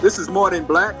This is Morning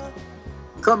Black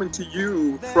coming to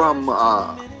you from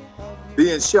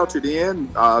being sheltered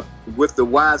in with the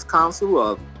wise counsel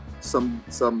of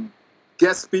some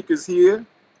guest speakers here,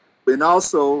 and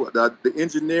also the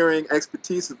engineering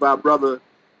expertise of our brother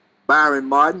Byron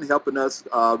Martin helping us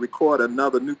record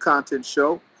another new content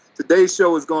show. Today's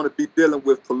show is going to be dealing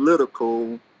with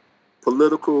political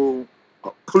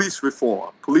police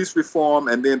reform,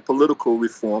 and then political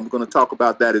reform. We're going to talk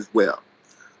about that as well.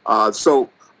 So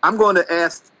I'm going to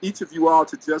ask each of you all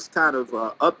to just kind of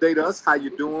update us, how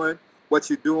you're doing, what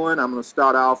you're doing. I'm going to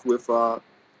start off with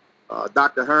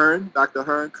Dr. Hearn. Dr.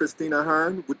 Hearn, Christina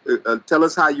Hearn, tell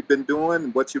us how you've been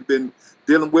doing, what you've been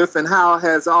dealing with, and how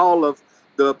has all of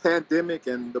the pandemic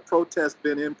and the protests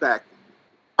been impacting you?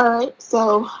 All right,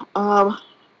 so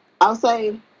I'll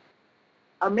say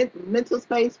our mental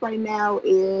space right now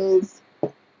is,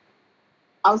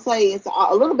 I'll say it's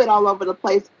a little bit all over the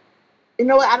place. You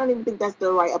know what? I don't even think that's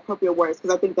the right appropriate words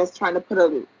because I think that's trying to put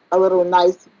a little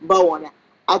nice bow on it.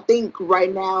 I think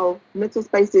right now mental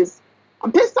space is,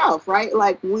 I'm pissed off, right?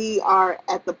 Like we are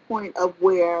at the point of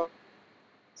where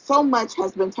so much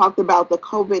has been talked about the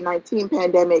COVID-19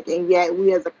 pandemic, and yet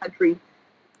we as a country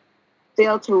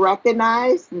fail to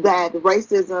recognize that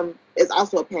racism is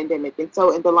also a pandemic. And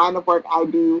so, in the line of work I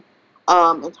do,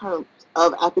 in terms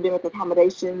of academic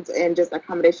accommodations and just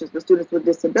accommodations for students with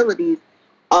disabilities,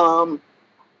 um,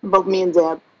 both me and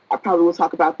Deb, I probably will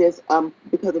talk about this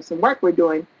because of some work we're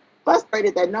doing.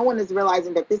 Frustrated that no one is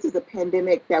realizing that this is a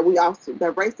pandemic, that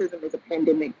racism is a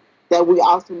pandemic that we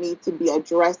also need to be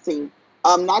addressing,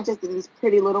 not just in these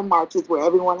pretty little marches where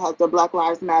everyone has their Black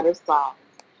Lives Matter sign,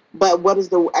 but what is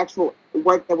the actual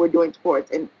work that we're doing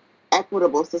towards an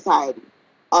equitable society.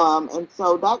 And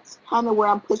so that's kind of where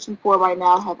I'm pushing for right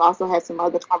now. I have also had some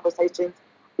other conversations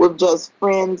with just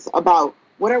friends about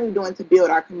what are we doing to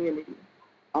build our community.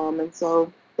 And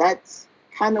so that's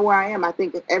kind of where I am. I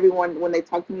think if everyone, when they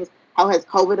talk to me, is how has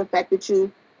COVID affected you?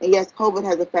 And yes, COVID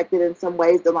has affected in some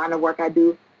ways the line of work I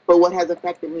do, but what has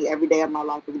affected me every day of my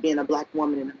life is being a Black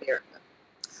woman in America.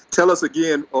 Tell us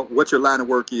again what your line of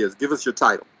work is. Give us your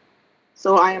title.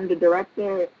 So I am the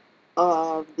director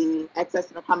of the Access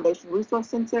and Accommodation Resource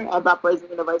Center of Valparaiso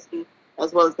University,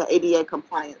 as well as the ADA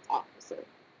Compliance Officer.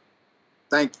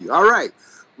 Thank you. All right.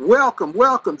 Welcome,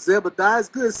 Zebediah. It's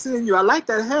good seeing you. I like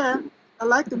that hair. I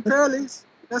like the curlies.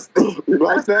 You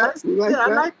like That's that? nice. You like Yeah, I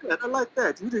that? like that. I like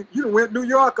that. You done went New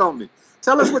York on me.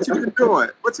 Tell us what you've been doing.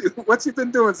 What you been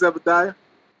doing, Zebediah?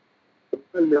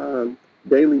 And,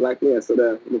 daily, like, yeah,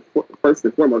 so first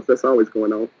and foremost, that's always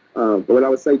going on. But what I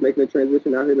would say, making a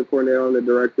transition out here to Cornell, I'm the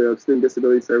director of student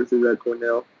disability services at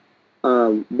Cornell.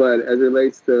 But as it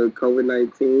relates to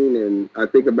COVID-19, and I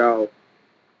think about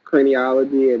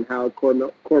craniology and how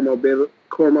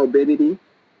comorbidity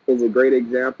is a great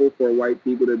example for white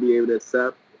people to be able to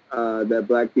accept that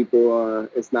Black people,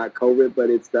 it's not COVID, but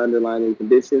it's the underlying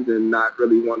conditions, and not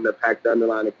really wanting to pack the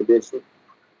underlying condition.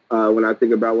 When I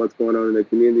think about what's going on in the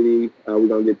community, we're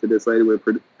going to get to this later with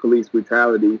police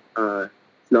brutality.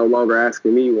 It's no longer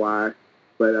asking me why,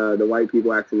 but the white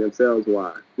people asking themselves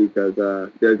why, because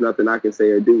there's nothing I can say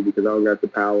or do because I don't got the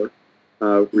power,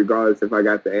 regardless if I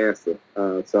got the answer.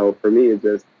 So for me, it's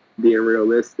just being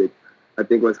realistic. I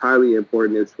think what's highly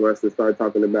important is for us to start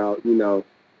talking about,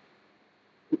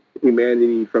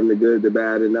 humanity from the good, the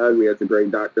bad, and the ugly, as the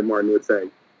great Dr. Martin would say.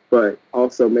 But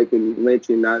also making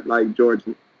lynching not like George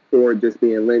Floyd just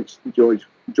being lynched, George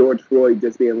Floyd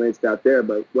just being lynched out there,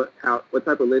 but what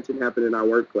type of lynching happened in our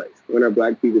workplace? When are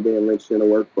Black people being lynched in a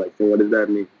workplace, and what does that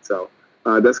mean? So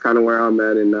that's kind of where I'm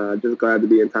at, and just glad to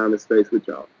be in time and space with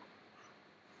y'all.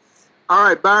 All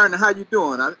right, Byron, how you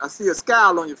doing? I see a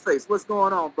scowl on your face. What's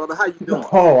going on, brother? How you doing?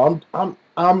 Oh,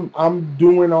 I'm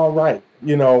doing all right.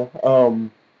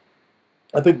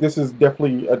 I think this is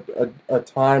definitely a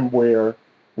time where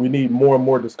we need more and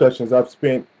more discussions. I've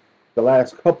spent the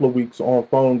last couple of weeks on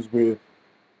phones with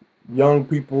young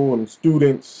people and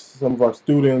students, some of our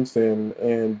students, and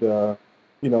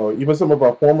even some of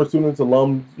our former students,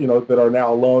 alums, that are now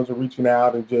alums, are reaching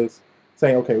out and just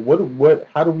saying, okay,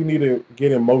 how do we need to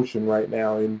get in motion right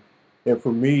now? And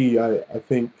for me, I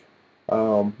think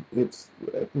it's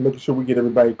making sure we get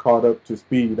everybody caught up to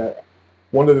speed.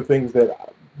 One of the things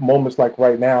that moments like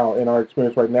right now, in our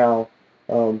experience right now,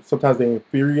 sometimes they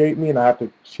infuriate me, and I have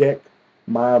to check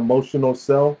my emotional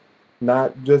self,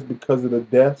 not just because of the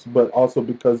deaths, but also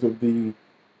because of the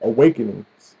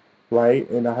awakenings, right?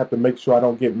 And I have to make sure I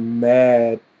don't get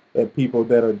mad at people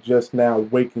that are just now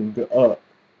waking up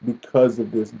because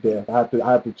of this death. I have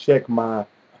to check my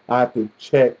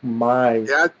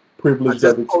Yeah, I privileged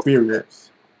just of posted that.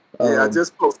 experience. Yeah, I Um,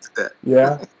 just posted that.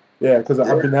 yeah. Yeah, because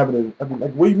I've been I've been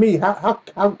like, what do you mean?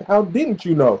 How didn't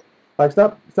you know? Like,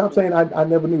 stop saying I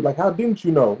never knew. Like, how didn't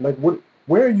you know? Like,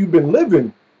 where you been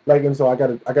living? Like, and so I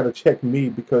gotta check me,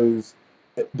 because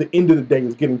at the end of the day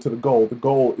is getting to the goal. The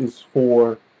goal is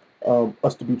for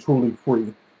us to be truly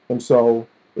free. And so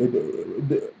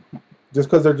just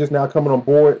because they're just now coming on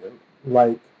board,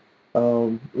 like,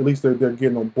 at least they're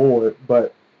getting on board.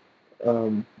 But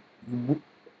um,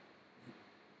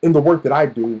 in the work that I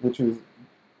do, which is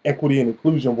equity and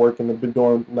inclusion work, and I've been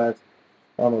doing the last,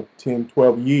 I don't know, 10,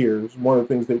 12 years, one of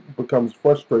the things that becomes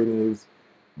frustrating is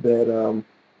that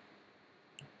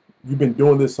you've been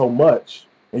doing this so much,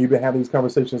 and you've been having these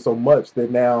conversations so much,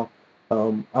 that now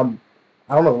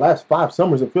I don't know, the last 5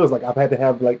 summers, it feels like I've had to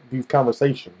have like these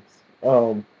conversations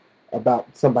about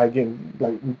somebody getting,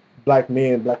 like, black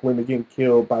men, black women getting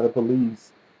killed by the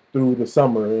police through the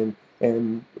summer,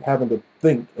 and having to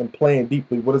think and plan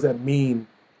deeply. What does that mean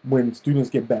when students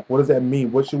get back? What does that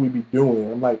mean? What should we be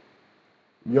doing? I'm like,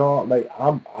 y'all, like,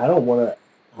 I don't want to.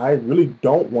 I really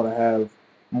don't want to have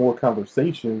more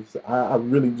conversations. I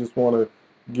really just want to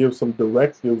give some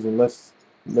directives, and let's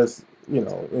in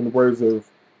the words of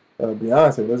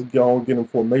Beyonce, let's go and get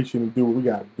information and do what we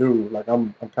got to do. Like,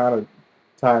 I'm kind of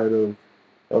tired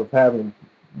of having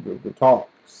the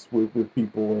talks with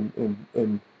people,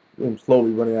 and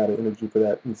slowly running out of energy for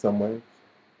that in some ways.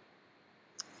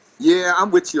 Yeah, I'm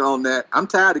with you on that. I'm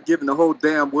tired of giving the whole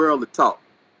damn world a talk.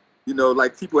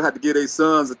 Like people have to give their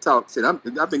sons a talk. Shit,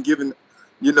 I've been giving,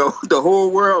 the whole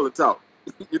world a talk.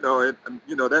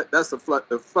 That's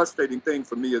a frustrating thing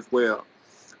for me as well.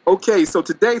 Okay, so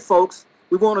today, folks,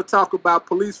 we want to talk about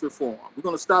police reform. We're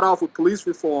going to start off with police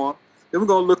reform, then we're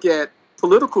going to look at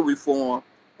political reform,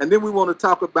 and then we want to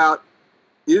talk about,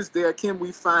 can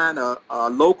we find a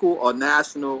local or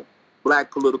national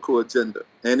black political agenda?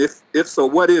 And if so,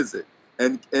 what is it?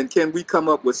 And can we come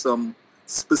up with some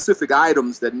specific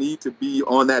items that need to be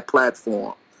on that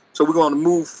platform? So we're going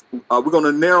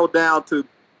to narrow down to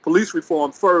police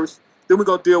reform first, then we're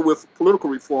going to deal with political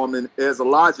reform as a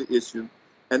larger issue,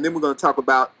 and then we're going to talk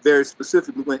about very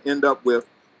specifically, we're going to end up with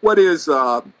what is,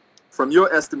 from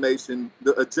your estimation,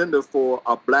 the agenda for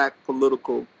a black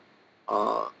political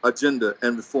agenda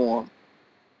and reform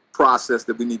process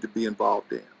that we need to be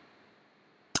involved in.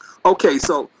 Okay,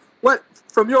 so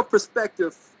from your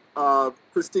perspective,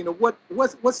 Christina,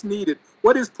 what's needed?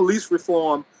 What is police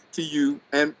reform to you,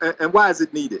 and why is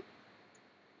it needed?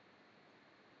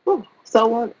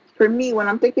 So for me, when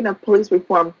I'm thinking of police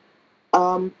reform,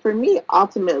 for me,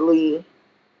 ultimately,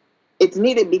 it's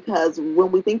needed because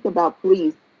when we think about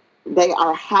police, they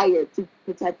are hired to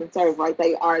protect and serve, right?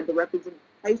 They are the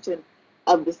representation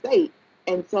of the state.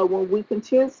 And so when we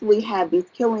continuously have these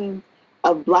killings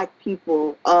of black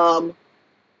people,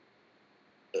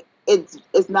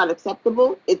 it's not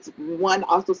acceptable. It's one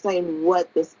also saying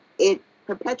it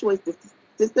perpetuates this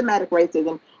systematic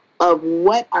racism of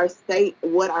what our state,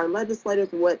 what our legislators,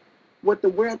 what the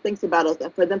world thinks about us,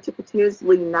 and for them to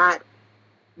continuously not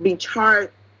be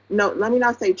charged. No, let me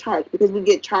not say charged, because we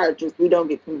get charges, we don't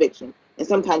get convictions, and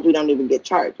sometimes we don't even get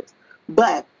charges.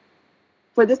 But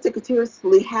for this to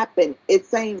continuously happen, it's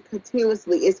saying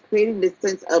continuously, it's creating this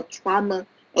sense of trauma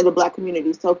in the black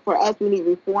community. So for us, we need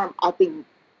reform. I think,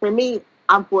 for me,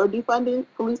 I'm for defunding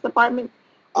police departments,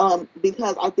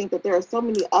 because I think that there are so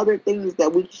many other things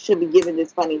that we should be giving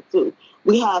this funding to.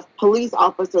 We have police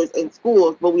officers in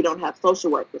schools, but we don't have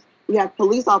social workers. We have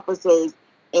police officers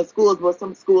in schools, but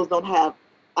some schools don't have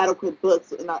adequate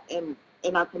books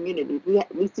in our communities.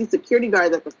 We see security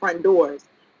guards at the front doors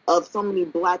of so many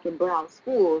black and brown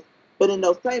schools, but in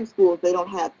those same schools, they don't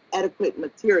have adequate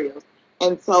materials.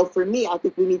 And so for me, I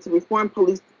think we need to reform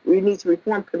police. We need to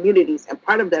reform communities. And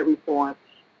part of that reform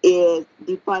is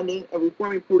defunding and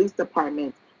reforming police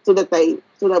departments so that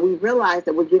we realize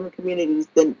that we're giving communities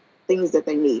the things that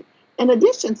they need. In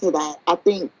addition to that, I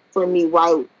think for me,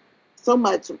 why so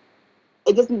much,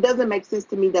 it just doesn't make sense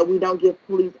to me that we don't give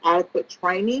police adequate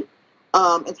training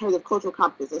in terms of cultural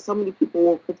competence. And so many people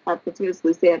will have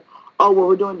continuously said, oh, well,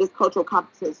 we're doing this cultural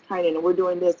competence training, and we're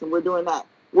doing this, and we're doing that.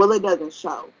 Well, it doesn't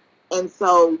show. And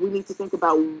so we need to think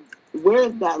about, where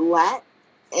is that lack,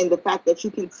 and the fact that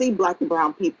you can see black and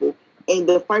brown people, and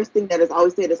the first thing that is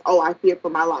always said is, oh, I fear for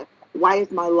my life. Why is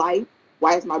my life?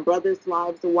 Why is my brother's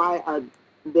lives? Why are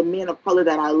the men of color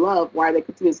that I love, why are they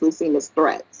continuously seen as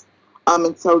threats?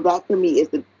 And so that for me is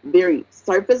the very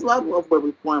surface level of where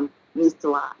reform needs to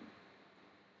lie.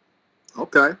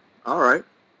 Okay, all right.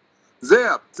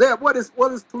 Zeb, what is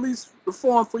police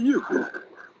reform for you?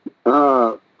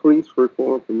 Police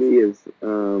reform for me is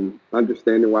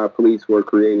understanding why police were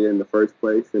created in the first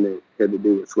place, and it had to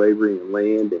do with slavery and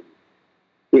land, and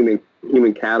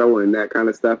human cattle and that kind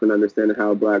of stuff, and understanding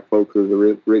how Black folks was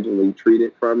originally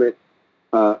treated from it.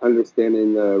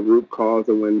 Understanding the root cause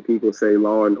of when people say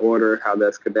law and order, how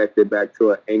that's connected back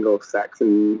to an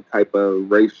Anglo-Saxon type of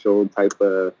racial type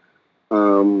of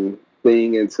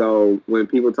thing. And so when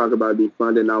people talk about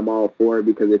defunding, I'm all for it,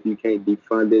 because if you can't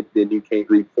defund it, then you can't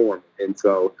reform it. And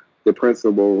so the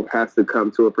principle has to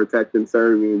come to a protect and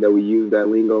serve, meaning that we use that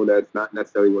lingo. That's not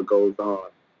necessarily what goes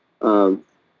on.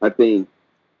 I think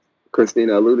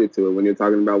Christina alluded to it when you're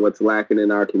talking about what's lacking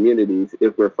in our communities.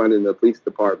 If we're funding the police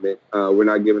department, we're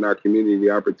not giving our community the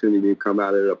opportunity to come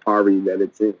out of the poverty that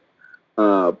it's in.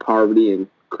 Poverty and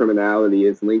criminality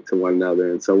is linked to one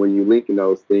another. And so when you link in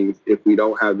those things, if we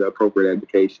don't have the appropriate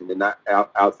education, and not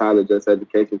outside of just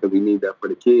education, because we need that for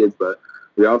the kids, but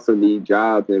we also need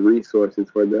jobs and resources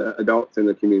for the adults in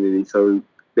the community, so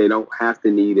they don't have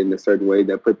to need in a certain way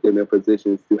that put them in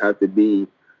positions to have to be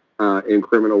in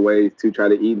criminal ways to try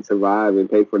to eat and survive and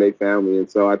pay for their family.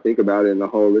 And so I think about it in a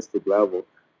holistic level.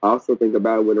 I also think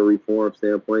about it with a reform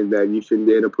standpoint, that you shouldn't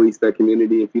be able to police that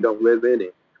community if you don't live in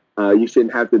it. You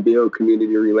shouldn't have to build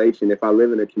community relation. If I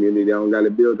live in a community, I don't got to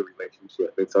build a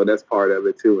relationship. And so that's part of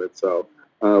it too. And so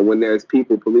when there's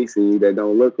people policing you that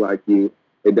don't look like you,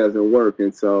 it doesn't work.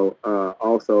 And so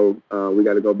also we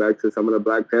got to go back to some of the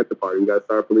Black Panther Party. We got to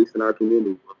start policing our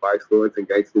community. When Vice Lords and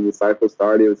Gangster Disciples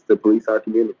started, it was to police our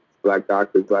community. Black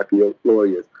doctors, Black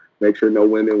lawyers, make sure no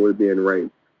women were being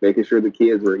raped, making sure the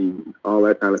kids were eating, all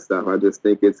that kind of stuff. I just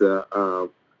think it's a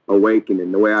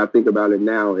awakening. The way I think about it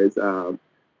now is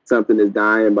something is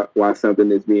dying while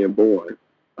something is being born.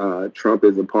 Trump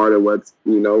is a part of what's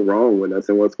wrong with us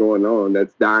and what's going on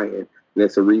that's dying. And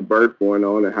it's a rebirth going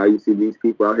on, and how you see these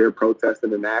people out here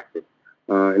protesting and acting.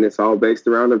 And it's all based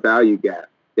around a value gap.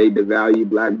 They devalue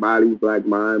Black bodies, Black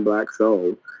mind, Black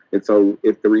souls. And so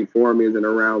if the reform isn't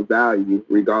around value,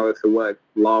 regardless of what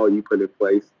law you put in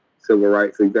place, civil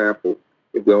rights example,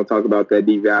 if we don't talk about that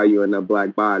devaluing of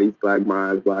Black bodies, Black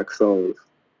minds, Black souls,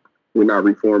 we're not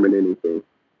reforming anything.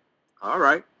 All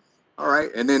right.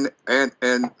 And then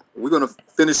and we're going to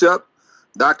finish up.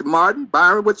 Dr. Martin,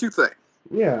 Byron, what you think?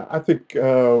 Yeah, I think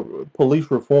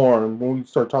police reform, when we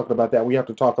start talking about that, we have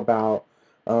to talk about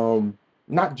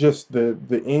not just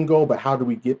the end goal, but how do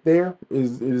we get there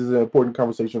is an important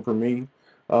conversation for me,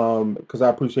 because I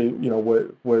appreciate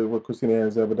what Christina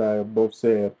and Zebediah both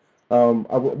said. I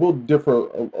will differ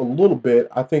a little bit.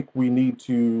 I think we need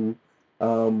to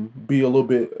be a little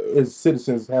bit, as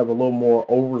citizens, have a little more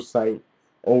oversight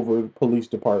over police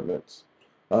departments.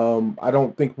 I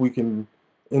don't think we can,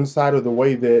 inside of the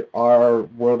way that our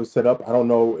world is set up, I don't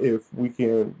know if we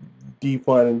can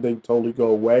defund and they totally go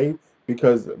away,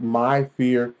 because my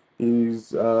fear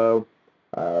is people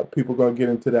going to get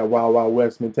into that Wild Wild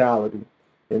West mentality.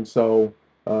 And so,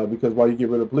 because while you get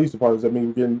rid of police departments, that means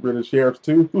we're getting rid of sheriffs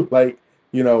too. Like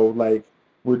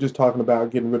we're just talking about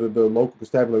getting rid of the local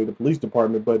constabulary, the police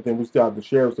department, but then we still have the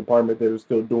sheriff's department that are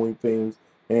still doing things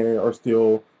and are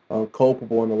still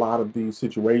culpable in a lot of these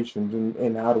situations.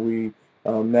 And how do we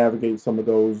navigate some of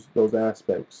those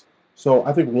aspects? So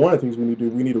I think one of the things we need to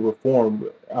do, we need to reform.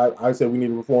 I said we need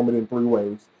to reform it in 3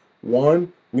 ways.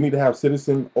 One, we need to have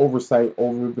citizen oversight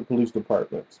over the police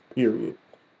departments, period.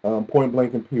 Point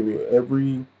blank and period.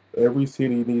 Every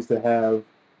city needs to have,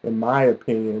 in my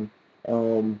opinion,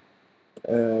 an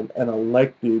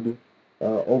elected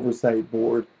oversight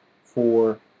board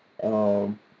for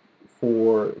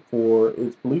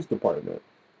its police department.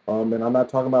 And I'm not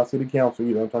talking about city council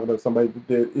either. I'm talking about somebody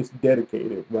that is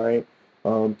dedicated, right,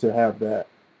 to have that.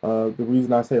 The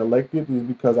reason I say elected is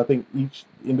because I think each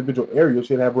individual area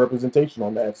should have representation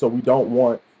on that. So we don't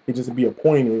want it just to be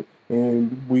appointed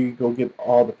and we go get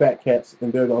all the fat cats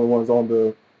and they're the only ones on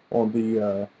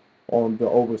the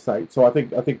oversight. So I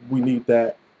think we need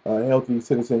that healthy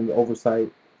citizen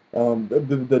oversight.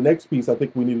 The next piece I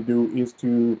think we need to do is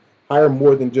to hire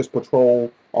more than just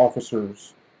patrol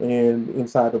officers and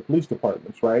inside the police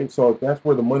departments, right? So if that's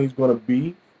where the money's going to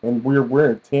be, and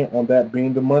we're intent on that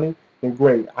being the money, then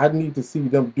great. I need to see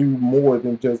them do more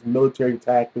than just military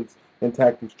tactics and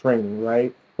tactics training,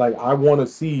 right? Like I want to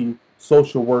see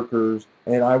social workers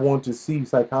and I want to see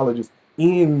psychologists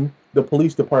in the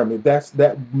police department.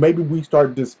 That maybe we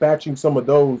start dispatching some of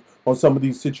those on some of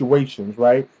these situations,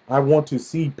 right? I want to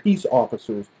see peace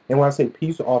officers, and when I say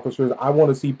peace officers, I want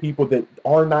to see people that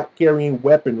are not carrying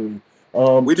weaponry.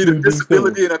 We need a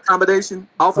disability and accommodation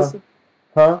officer.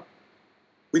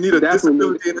 We need a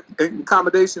disability and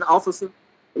accommodation officer.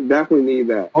 Definitely need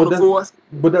that. On the force.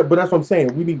 But that's what I'm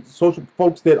saying. We need social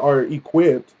folks that are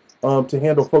equipped to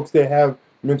handle folks that have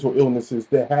mental illnesses,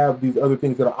 that have these other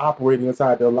things that are operating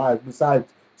inside their lives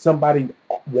besides somebody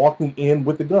walking in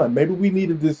with a gun. Maybe we need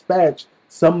to dispatch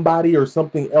somebody or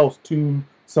something else to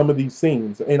some of these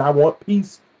scenes. And I want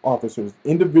peace officers,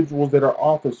 individuals that are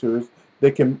officers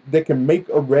that can make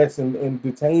arrests and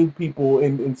detain people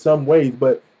in some ways,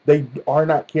 but they are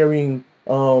not carrying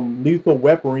lethal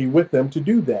weaponry with them to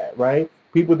do that, right?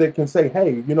 People that can say,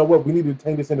 hey, you know what, we need to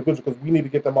detain this individual because we need to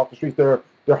get them off the streets. They're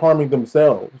harming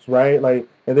themselves, right? Like,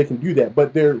 and they can do that,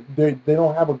 but they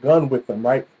don't have a gun with them,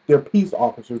 right? They're peace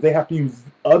officers. They have to use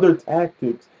other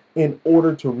tactics in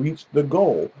order to reach the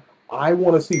goal. I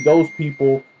want to see those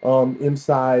people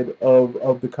inside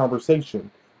of the conversation.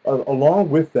 Along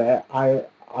with that, I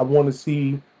want to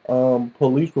see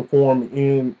police reform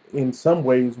in some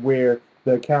ways where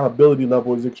the accountability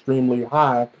level is extremely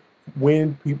high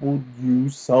when people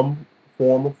use some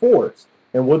form of force.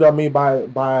 And what do I mean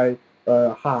by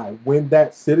high? When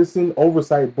that citizen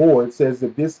oversight board says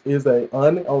that this is a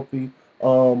unhealthy,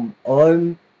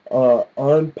 unpolicy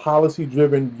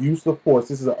driven use of force,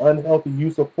 this is an unhealthy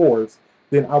use of force,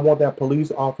 then I want that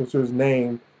police officer's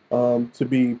name to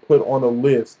be put on a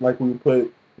list, like we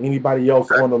put anybody else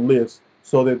on a list,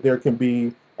 so that there can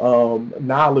be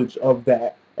knowledge of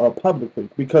that publicly.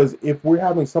 Because if we're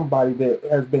having somebody that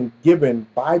has been given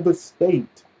by the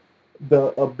state the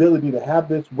ability to have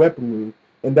this weaponry,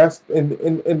 and that's and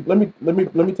let me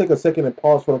take a second and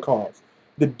pause for the cause.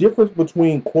 The difference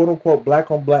between quote unquote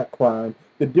black on black crime,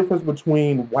 the difference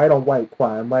between white on white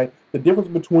crime, right? The difference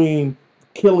between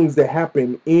killings that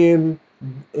happen in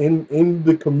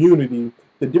the community,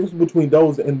 the difference between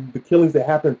those and the killings that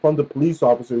happen from the police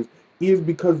officers is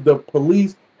because the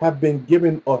police have been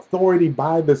given authority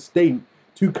by the state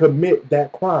to commit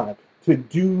that crime, to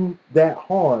do that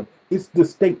harm. It's the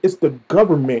state, it's the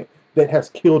government that has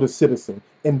killed a citizen.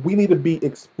 And we need to be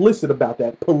explicit about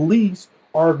that. Police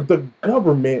are the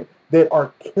government that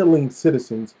are killing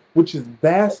citizens, which is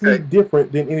vastly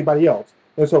different than anybody else.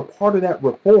 And so part of that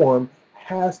reform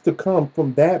has to come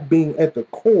from that being at the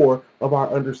core of our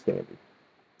understanding.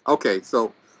 Okay,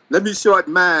 so let me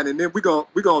shorten mine, and then we're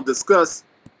gonna discuss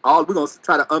all. We're gonna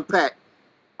try to unpack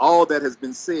all that has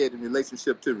been said in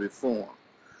relationship to reform.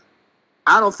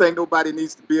 I don't think nobody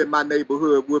needs to be in my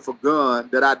neighborhood with a gun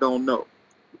that I don't know.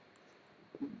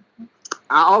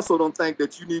 I also don't think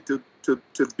that you need to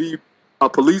be a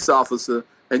police officer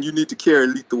and you need to carry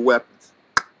lethal weapons.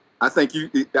 I think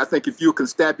if you're a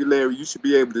constabulary, you should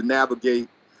be able to navigate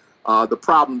the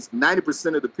problems.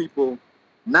 90% of the people,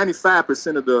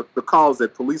 95% of the calls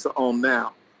that police are on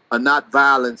now are not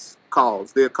violence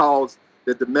calls. They're calls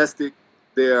that domestic.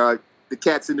 They're the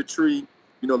cat's in the tree.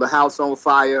 The house on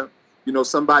fire.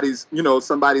 Somebody's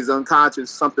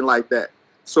unconscious, something like that.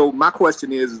 So my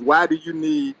question is why do you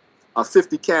need a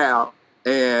 50 cal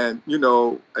and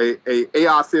a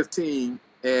AR-15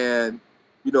 and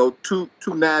two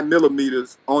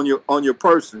 9mm on your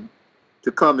person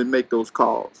to come and make those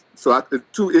calls? So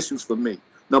two issues for me.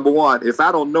 Number one, if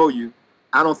I don't know you,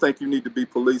 I don't think you need to be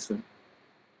policing.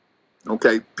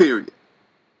 Okay, period.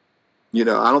 I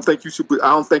don't think you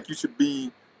should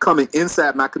be coming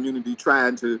inside my community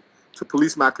trying to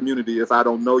police my community if I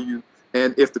don't know you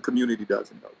and if the community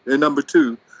doesn't know you. And number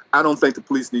two, I don't think the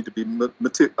police need to be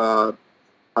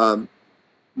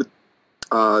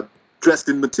dressed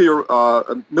in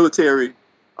military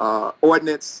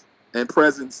ordnance and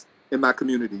presence in my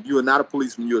community. You are not a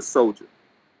policeman, you're a soldier.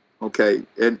 Okay,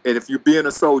 and if you're being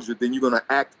a soldier, then you're going to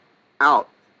act out,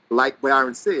 like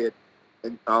Byron said,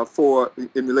 in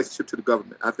relationship to the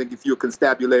government. I think if you're a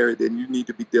constabulary, then you need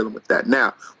to be dealing with that.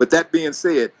 Now, with that being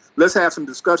said, let's have some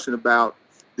discussion about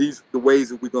the ways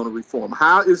that we're going to reform.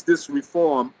 How is this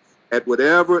reform in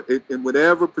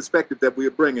whatever perspective that we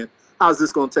are bringing? How is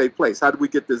this going to take place? How do we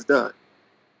get this done?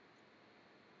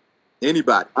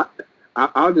 Anybody?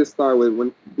 I'll just start with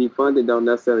when defunding don't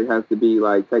necessarily have to be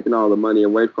like taking all the money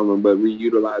away from them, but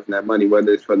reutilizing that money,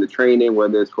 whether it's for the training,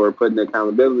 whether it's for putting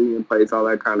accountability in place, all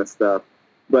that kind of stuff.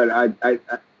 But I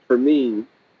for me,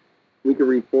 we can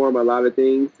reform a lot of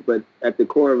things, but at the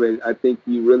core of it, I think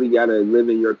you really got to live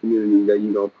in your community that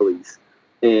you don't police.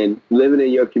 And living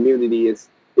in your community is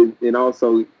and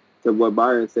also to what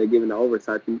Byron said, giving the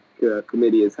oversight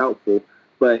committee is helpful.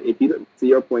 But if you, to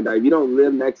your point, if you don't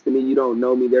live next to me, you don't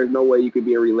know me, there's no way you could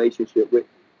be in a relationship with me.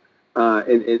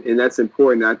 And that's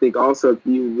important. I think also if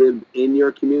you live in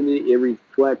your community, it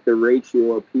reflects the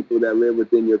ratio of people that live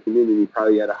within your community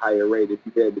probably at a higher rate if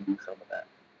you had to do some of that.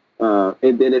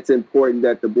 And then it's important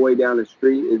that the boy down the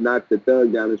street is not the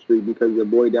thug down the street, because the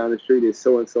boy down the street is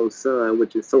so-and-so's son,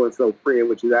 which is so-and-so friend,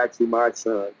 which is actually my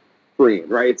son's friend,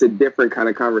 right? It's a different kind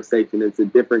of conversation. It's a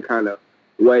different kind of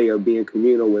way of being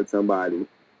communal with somebody.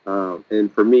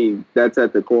 And for me, that's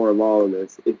at the core of all of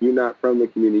this. If you're not from the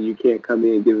community, you can't come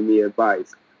in giving me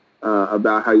advice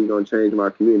about how you're going to change my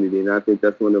community. And I think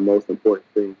that's one of the most important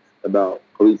things about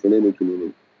policing in the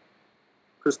community.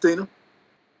 Christina?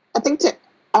 I think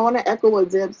I want to echo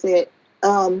what Zeb said,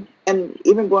 and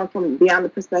even going from beyond the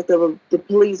perspective of the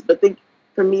police, but think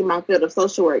for me, my field of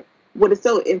social work, what is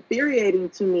so infuriating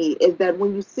to me is that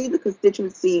when you see the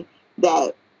constituency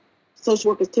that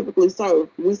social workers typically serve,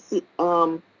 we see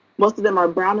most of them are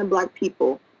brown and black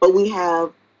people, but we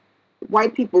have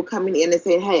white people coming in and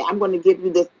saying, hey, I'm going to give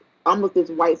you this, almost this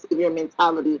white savior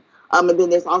mentality. And then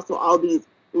there's also all these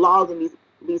laws and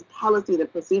these policies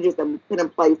and procedures that we put in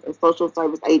place in social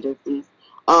service agencies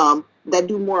that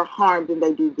do more harm than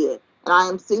they do good. And I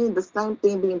am seeing the same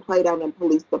thing being played out in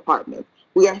police departments.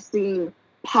 We are seeing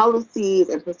policies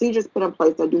and procedures put in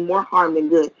place that do more harm than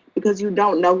good because you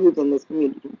don't know who's in this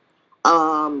community.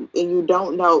 And you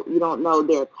don't know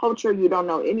their culture, you don't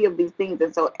know any of these things.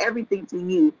 And so everything to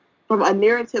you, from a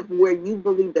narrative where you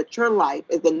believe that your life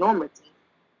is a normative,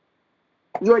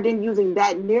 you are then using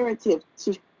that narrative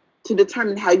to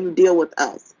determine how you deal with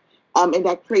us. And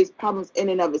that creates problems in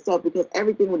and of itself, because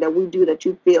everything that we do that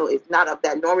you feel is not of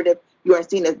that normative, you are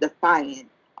seen as defiant,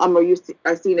 or you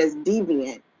are seen as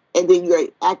deviant, and then you're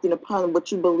acting upon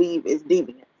what you believe is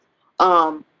deviant.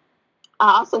 I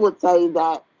also would say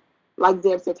that, like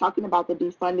Zeb said, talking about the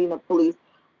defunding of police,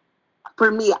 for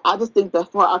me, I just think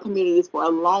that for our communities for a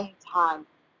long time,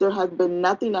 there has been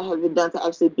nothing that has been done to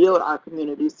actually build our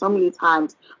communities. So many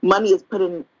times money is put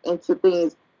into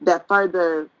things that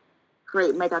further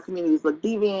make our communities look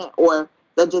deviant, or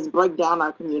that just break down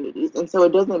our communities. And so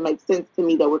it doesn't make sense to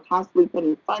me that we're constantly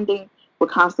putting funding, we're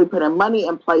constantly putting money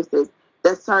in places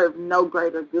that serve no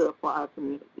greater good for our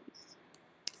communities.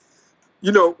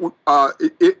 You know,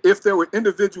 if there were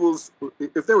individuals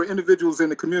in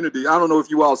the community, I don't know if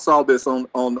you all saw this on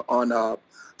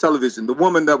television. The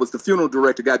woman that was the funeral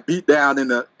director got beat down in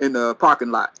the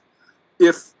parking lot.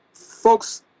 If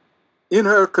folks in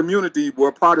her community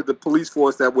were part of the police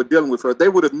force that were dealing with her, they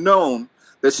would have known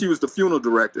that she was the funeral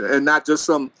director and not just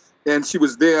and she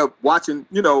was there watching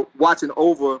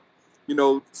over,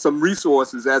 some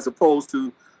resources, as opposed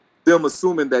to them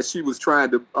assuming that she was trying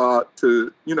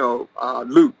to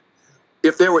loot.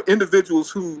 If there were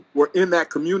individuals who were in that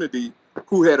community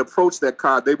who had approached that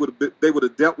car, they would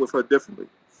have dealt with her differently.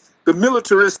 The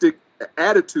militaristic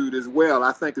attitude as well,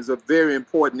 I think, is a very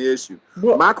important issue.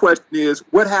 Well, my question is,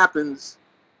 what happens?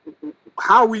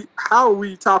 How are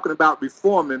we talking about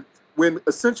reforming when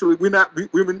essentially we're not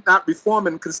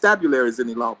reforming constabularies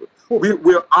any longer?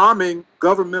 We're arming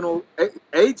governmental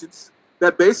agents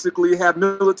that basically have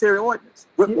military ordnance.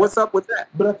 What's up with that?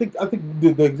 But I think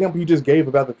the example you just gave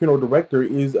about the funeral director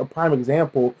is a prime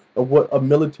example of what a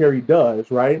military does,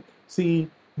 right? See,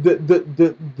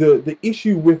 the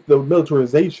issue with the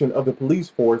militarization of the police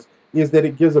force is that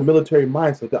it gives a military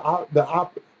mindset.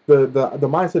 The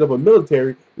mindset of a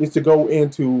military is to go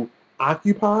into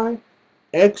occupy,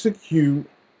 execute,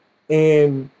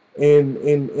 and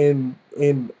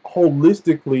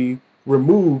holistically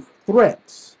remove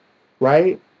threats,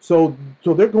 right? So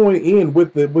they're going in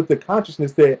with the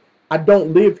consciousness that I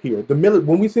don't live here.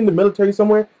 When we send the military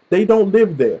somewhere, they don't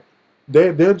live there.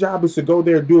 Their job is to go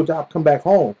there, do a job, come back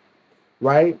home,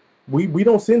 right? We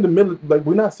don't send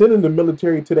we're not sending the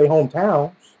military to their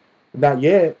hometowns, not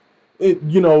yet. They're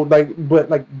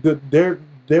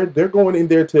going in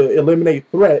there to eliminate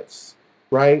threats,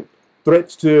 right?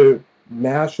 Threats to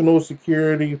national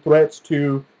security, threats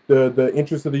to the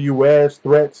interests of the U.S.,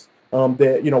 threats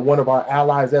that one of our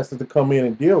allies asked us to come in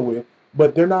and deal with.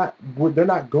 But they're not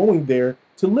going there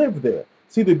to live there.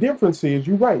 See, the difference is,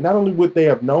 you're right, not only would they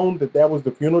have known that was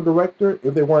the funeral director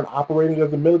if they weren't operating as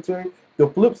the military, the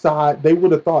flip side, they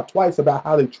would have thought twice about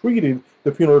how they treated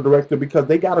the funeral director, because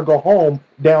they got to go home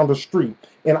down the street.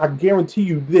 And I guarantee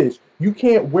you this, you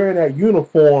can't wear that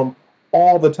uniform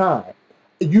all the time.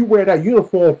 You wear that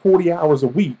uniform 40 hours a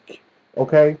week,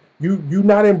 okay? You're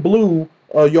not in blue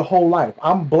your whole life.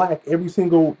 I'm black every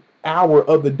single hour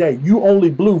of the day. You only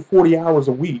blue 40 hours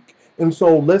a week. And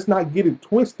so let's not get it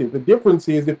twisted. The difference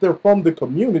is, if they're from the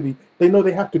community, they know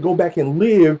they have to go back and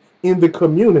live in the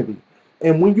community.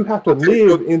 And when you have to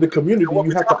live in the community,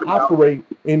 you have to operate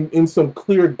in some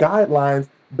clear guidelines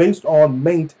based on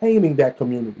maintaining that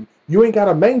community. You ain't got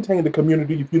to maintain the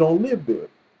community if you don't live there.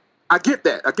 I get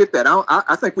that.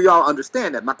 I think we all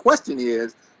understand that. My question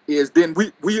is then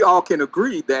we all can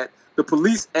agree that the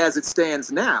police, as it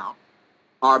stands now,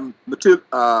 have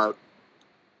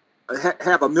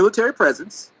a military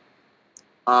presence,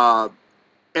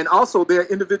 and also there are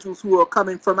individuals who are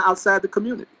coming from outside the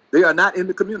community. They are not in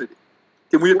the community.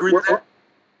 Can we agree to that?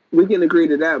 We can agree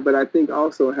to that, but I think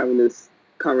also having this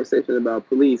conversation about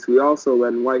police, we also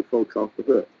letting white folks off the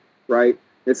hook, right?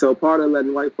 And so part of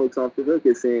letting white folks off the hook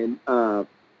is saying,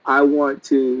 I want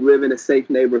to live in a safe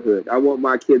neighborhood. I want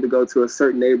my kid to go to a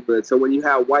certain neighborhood. So when you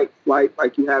have white flight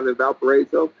like you have in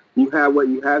Valparaiso, you have what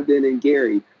you have then in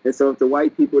Gary. And so if the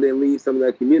white people then leave some of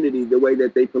their community, the way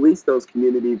that they police those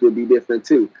communities would be different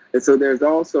too. And so there's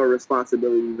also a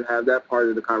responsibility to have that part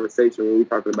of the conversation when we're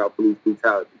talking about police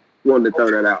brutality. Wanted to throw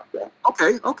that out there.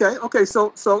 Okay.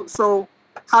 So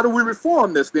how do we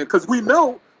reform this then? Because we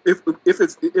know if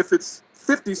it's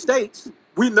 50 states,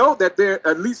 we know that there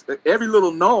at least every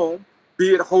little nome,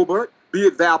 be it Hobart, be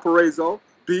it Valparaiso,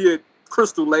 be it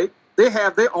Crystal Lake, they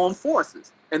have their own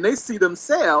forces, and they see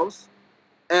themselves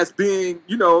as being,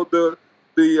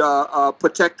 the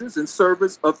protectors and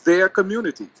servers of their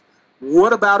communities.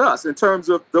 What about us in terms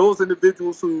of those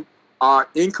individuals who are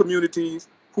in communities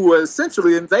who are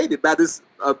essentially invaded by this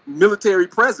military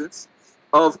presence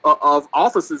of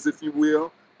officers, if you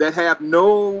will, that have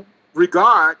no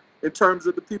regard in terms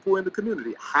of the people in the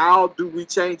community? How do we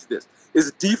change this?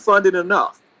 Is defunding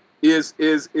enough? Is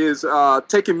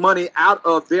taking money out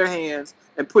of their hands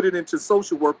and put it into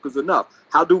social workers enough?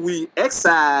 How do we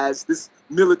excise this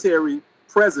military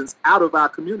presence out of our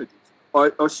communities?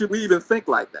 Or should we even think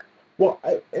like that? Well,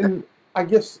 I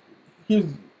guess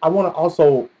I want to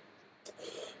also,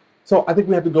 so I think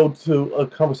we have to go to a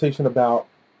conversation about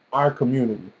our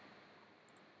community,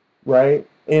 right?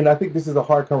 And I think this is a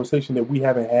hard conversation that we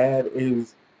haven't had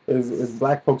as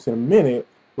Black folks in a minute,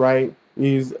 right?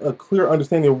 Is a clear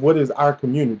understanding of what is our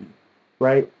community,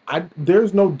 right?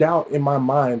 There's no doubt in my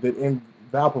mind that in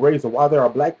Valparaiso, while there are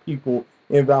Black people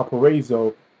in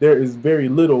Valparaiso, there is very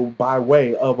little by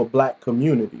way of a Black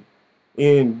community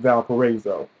in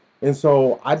Valparaiso. And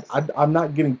so I'm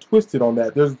not getting twisted on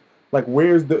that. There's like,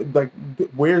 where's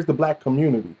the Black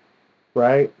community,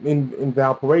 right? In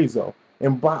Valparaiso.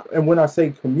 And when I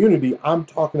say community, I'm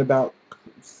talking about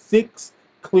 6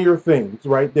 clear things,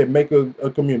 right, that make a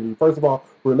community. First of all,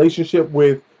 relationship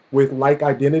with like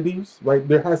identities, right?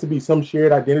 There has to be some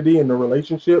shared identity in the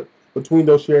relationship between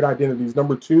those shared identities.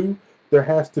 Number 2, there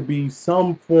has to be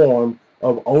some form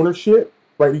of ownership,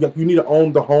 right? You need to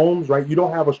own the homes, right? You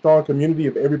don't have a strong community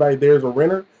if everybody there is a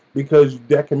renter, because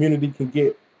that community can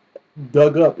get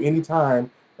dug up anytime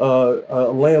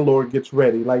a landlord gets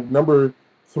ready. Like number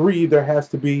 3, there has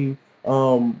to be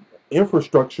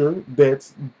infrastructure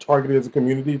that's targeted as a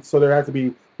community. So there has to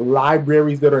be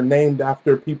libraries that are named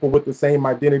after people with the same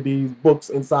identities, books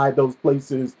inside those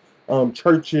places,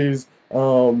 churches,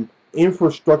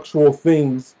 infrastructural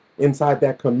things inside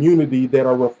that community that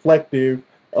are reflective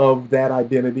of that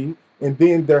identity. And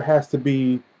then there has to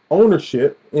be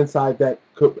ownership inside that.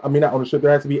 Not ownership.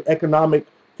 There has to be economic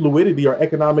fluidity or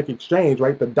economic exchange,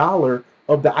 right? The dollar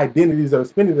of the identities that are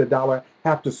spending the dollar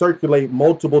have to circulate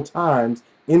multiple times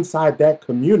inside that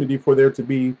community for there to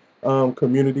be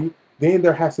community. Then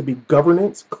there has to be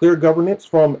governance, clear governance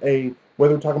from whether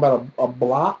we're talking about a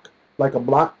block, like a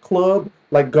block club,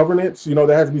 like governance,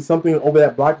 there has to be something over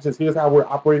that block that says, here's how we're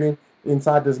operating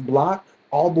inside this block,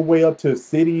 all the way up to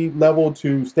city level,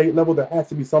 to state level. There has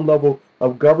to be some level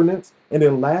of governance. And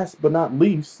then last but not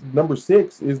least, number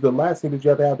 6 is the last thing that you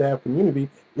have to have community,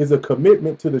 is a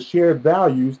commitment to the shared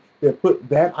values that put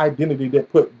that identity,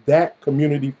 that put that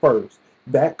community first.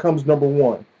 That comes number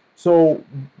 1. So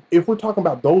if we're talking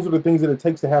about those are the things that it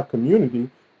takes to have community,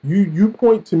 you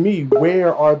point to me,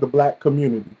 where are the Black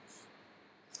communities?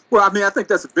 Well, I think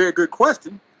that's a very good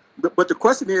question. But the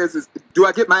question is do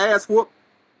I get my ass whooped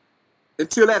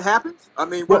until that happens? I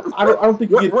don't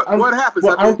think you get. What happens?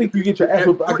 Well, I don't think you get your ass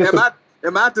whooped.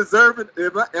 Am I deserving?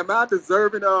 Am I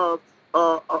deserving of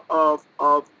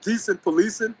decent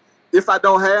policing? If I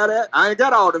don't have that, I ain't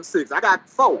got all them 6. I got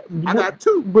 4. I got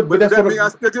 2. But does that mean I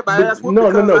still get my ass whooped?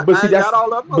 No. But see, that's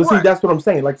that's what I'm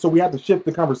saying. Like, so we have to shift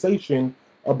the conversation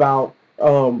about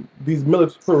these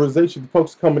militarization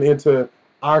folks coming into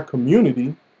our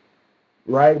community,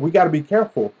 right? We got to be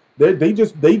careful. They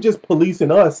just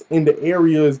policing us in the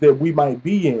areas that we might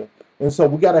be in, and so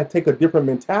we got to take a different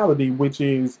mentality, which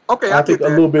is I think a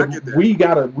little bit. We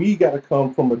gotta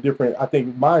come from a different, I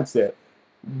think, mindset.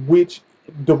 Which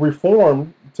the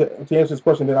reform, to answer this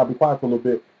question, then I'll be quiet for a little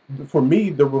bit. For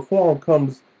me, the reform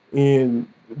comes in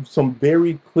some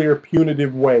very clear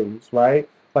punitive ways, right?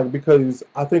 Like, because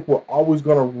I think we're always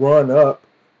going to run up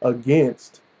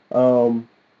against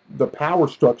the power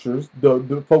structures,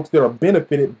 the folks that are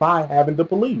benefited by having the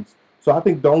police. So I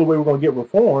think the only way we're going to get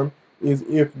reform is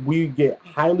if we get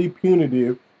highly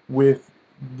punitive with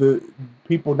the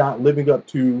people not living up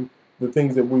to the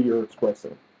things that we are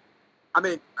expressing. I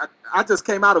mean, I just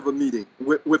came out of a meeting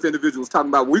with individuals talking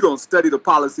about we're going to study the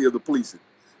policy of the policing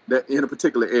that in a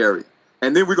particular area.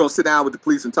 And then we're going to sit down with the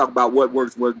police and talk about what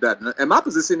works, what doesn't. And my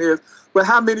position is, but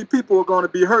how many people are going to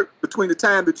be hurt between the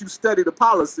time that you study the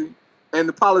policy and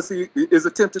the policy is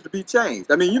attempted to be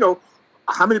changed? I mean,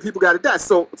 how many people got to die?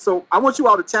 So I want you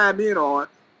all to chime in on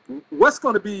what's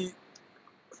going to be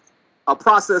a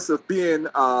process of being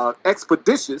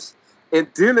expeditious in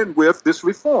dealing with this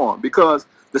reform, because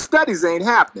the studies ain't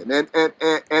happening.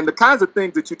 And the kinds of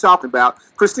things that you're talking about,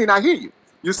 Christine, I hear you.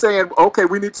 You're saying, okay,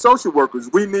 we need social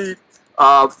workers. We need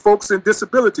folks in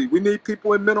disability. We need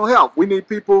people in mental health. We need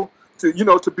people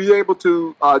to be able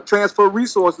to transfer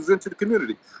resources into the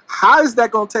community. How is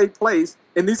that going to take place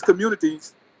in these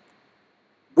communities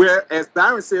where, as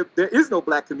Byron said, there is no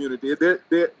black community?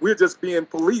 We're just being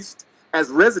policed as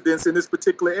residents in this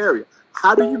particular area.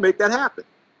 How do you make that happen?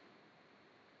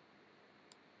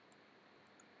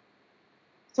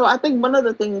 So I think one of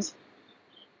the things,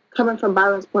 coming from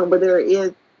Byron's point, where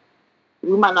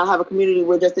we might not have a community,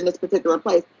 we're just in this particular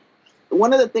place.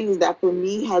 One of the things that for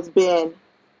me has been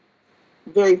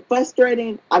very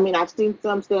frustrating, I mean, I've seen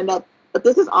some stand up, but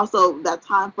this is also that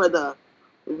time for the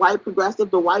white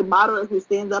progressive, the white moderate who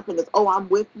stands up and is, oh, I'm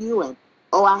with you, and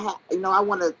oh, I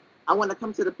want to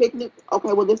come to the picnic.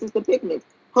 Okay, well, this is the picnic.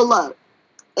 Pull up.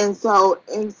 And so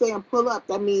in saying pull up,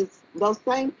 that means those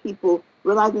same people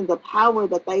realizing the power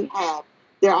that they have.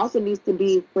 There also needs to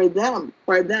be for them,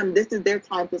 this is their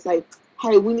time to say,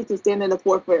 hey, we need to stand in the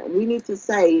forefront. We need to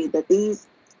say that these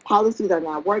policies are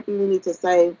not working. We need to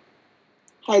say,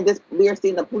 hey, we are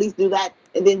seeing the police do that,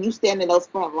 and then you stand in those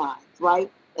front lines, right?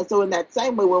 And so in that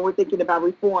same way, when we're thinking about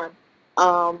reform,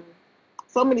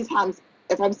 so many times,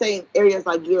 if I'm saying areas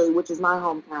like Gary, which is my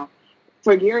hometown,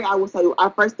 for Gary, I will say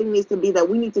our first thing needs to be that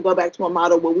we need to go back to a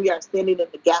model where we are standing in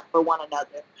the gap for one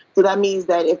another. So that means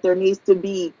that if there needs to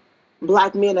be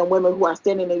Black men and women who are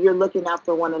standing and you're looking out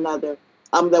for one another,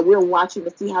 that we're watching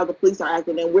to see how the police are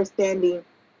acting, and we're saying,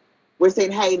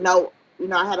 hey, no,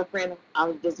 I had a friend,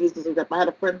 I'll just use this example. I had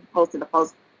a friend posted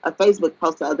a Facebook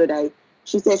post the other day.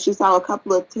 She said she saw a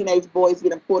couple of teenage boys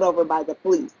getting pulled over by the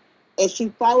police, and she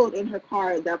followed in her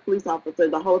car that police officer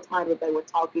the whole time that they were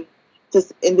talking.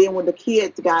 And then when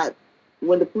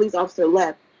the police officer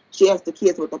left, she asked the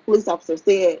kids what the police officer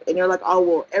said, and they're like, oh,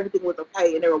 well, everything was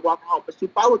okay, and they were walking home. But she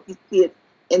followed these kids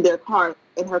in her car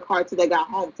till they got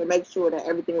home to make sure that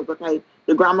everything was okay.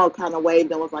 The grandma kind of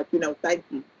waved and was like, thank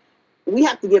you. We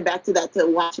have to get back to that, to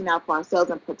watching out for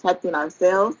ourselves and protecting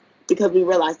ourselves, because we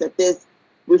realize that this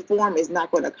reform is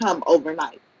not going to come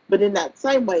overnight. But in that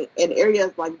same way, in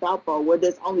areas like Valpo, where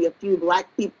there's only a few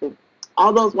Black people,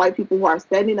 all those white people who are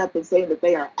standing up and saying that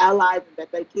they are allies and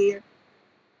that they care,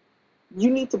 you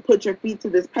need to put your feet to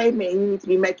this pavement, and you need to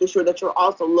be making sure that you're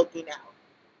also looking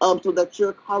out, so that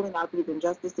you're calling out these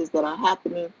injustices that are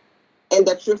happening, and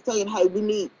that you're saying, hey, we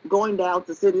need going down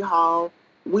to City Hall,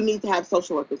 we need to have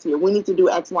social workers here, we need to do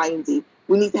X, Y, and Z,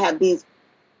 we need to have these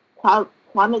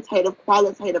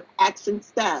qualitative action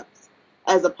steps,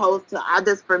 as opposed to,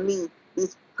 for me,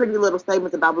 these pretty little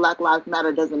statements about Black Lives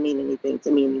Matter doesn't mean anything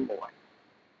to me anymore.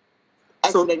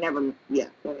 Actually, they never, go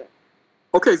ahead.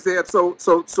 Okay, Zeb. So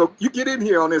you get in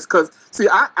here on this, because see,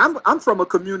 I'm from a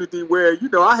community where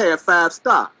I had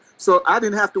 5-star, so I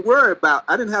didn't have to worry about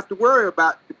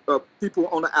people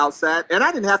on the outside, and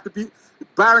I didn't have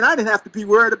to be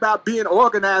worried about being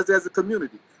organized as a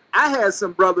community. I had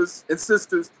some brothers and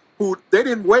sisters who they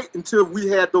didn't wait until we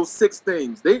had those 6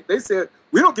 things. They said,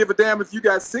 we don't give a damn if you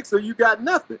got 6 or you got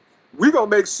nothing. We're gonna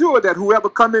make sure that whoever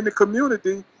come in the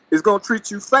community is gonna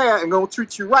treat you fair and gonna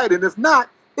treat you right, and if not,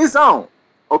 it's on.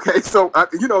 Okay, so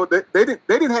they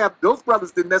didn't have, those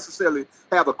brothers didn't necessarily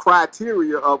have a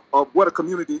criteria of what a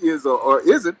community is or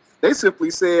isn't. They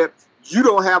simply said, you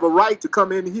don't have a right to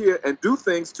come in here and do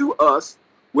things to us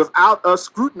without us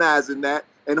scrutinizing that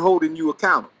and holding you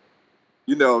accountable.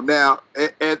 Now,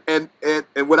 and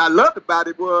what I loved about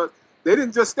it was they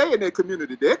didn't just stay in their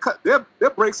community. They'll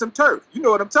break some turf. You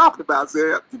know what I'm talking about,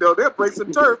 Zeb. They'll break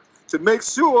some turf to make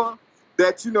sure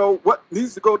that what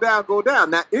needs to go down.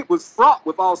 Now, it was fraught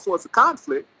with all sorts of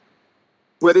conflict,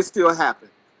 but it still happened.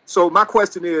 So my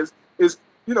question is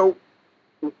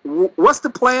what's the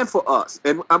plan for us?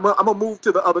 And I'm gonna move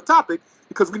to the other topic,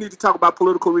 because we need to talk about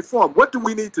political reform. What do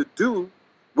we need to do,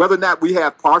 whether or not we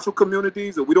have partial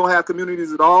communities or we don't have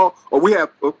communities at all, or we have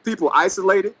people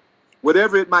isolated,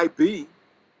 whatever it might be?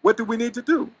 What do we need to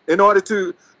do in order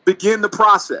to begin the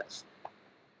process?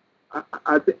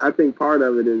 I think part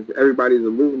of it is everybody's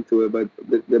alluding to it, but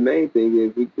the main thing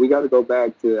is we got to go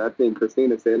back to, I think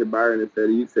Christina said it, Byron has said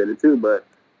it, you said it too, but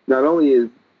not only is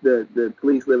the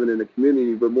police living in the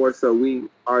community, but more so we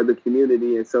are the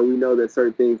community, and so we know that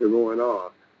certain things are going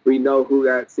on. We know who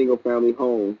got single family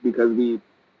homes because we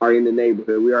are in the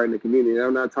neighborhood, we are in the community. And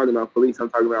I'm not talking about police, I'm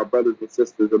talking about brothers and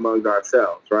sisters amongst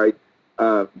ourselves, right?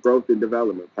 Growth and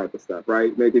development type of stuff,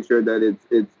 right? Making sure that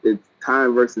it's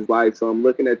time versus life. So I'm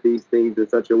looking at these things in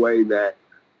such a way that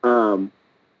I'm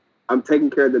taking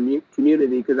care of the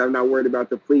community because I'm not worried about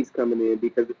the police coming in,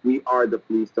 because we are the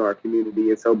police to our community.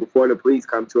 And so before the police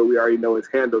come to it, we already know it's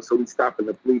handled. So we stopping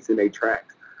the police in their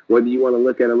tracks. Whether you want to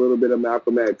look at a little bit of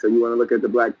Malcolm X or you want to look at the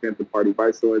Black Panther Party,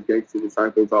 Vice Lords, Gangster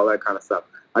Disciples, all that kind of stuff.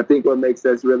 I think what makes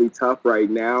us really tough right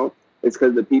now is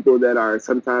because the people that are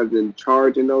sometimes in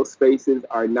charge in those spaces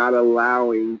are not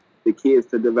allowing the kids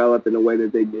to develop in the way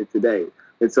that they did today.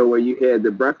 And so where you had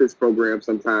the breakfast program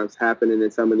sometimes happening in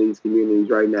some of these communities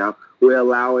right now, we're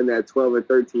allowing that 12 or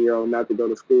 13-year-old not to go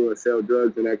to school and sell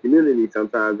drugs in that community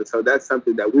sometimes. And so that's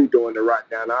something that we're doing to rock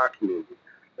down our community.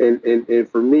 And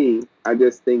for me, I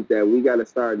just think that we got to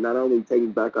start not only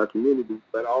taking back our community,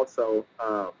 but also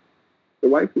the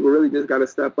white people really just got to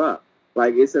step up.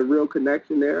 Like, it's a real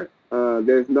connection there.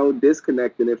 There's no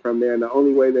disconnecting it from there. And the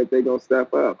only way that they're going to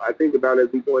step up, I think about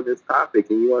as we go on this topic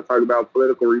and you want to talk about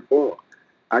political reform,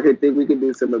 I can think we can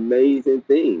do some amazing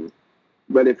things.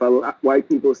 But if white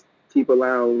people keep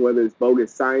allowing, whether it's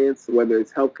bogus science, whether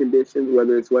it's health conditions,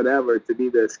 whether it's whatever, to be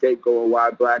the scapegoat of why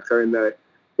blacks are in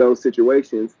those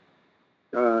situations,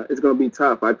 it's going to be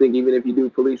tough. I think even if you do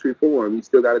police reform, you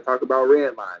still got to talk about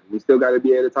redlining. You still got to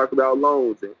be able to talk about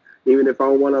loans. And even if I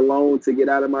want a loan to get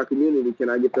out of my community, can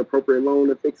I get the appropriate loan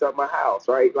to fix up my house,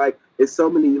 right? Like, there's so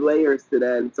many layers to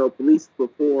that. And so police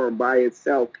reform by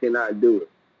itself cannot do it.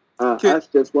 Us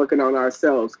just working on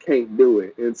ourselves can't do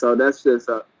it. And so that's just,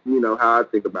 how I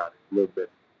think about it a little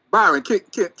bit. Byron,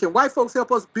 can white folks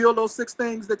help us build those 6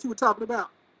 things that you were talking about?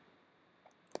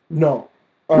 No.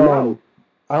 No.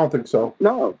 I don't think so.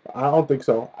 No, I don't think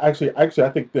so. Actually, I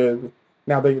think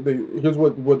now they here's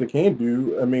what they can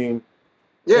do. I mean,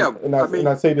 yeah, and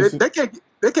I say this,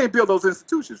 they can't build those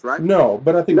institutions, right? No,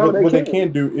 but I think what they can't.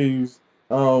 can do is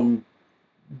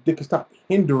they can stop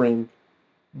hindering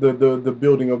the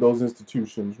building of those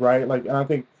institutions, right? Like, and I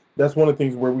think that's one of the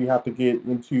things where we have to get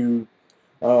into.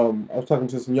 I was talking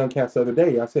to some young cats the other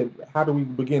day. I said, how do we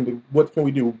begin to? What can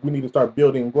we do? We need to start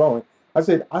building and growing. I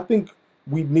said, I think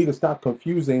we need to stop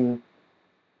confusing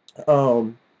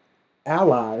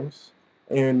allies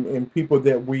and people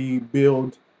that we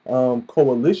build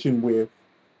coalition with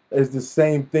as the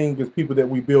same thing as people that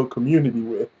we build community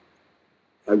with.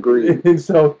 Agreed. And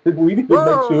so we need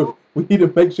to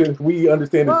make sure that we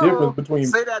understand the difference between.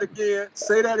 Say that again.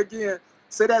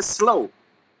 Say that slow.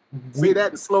 Say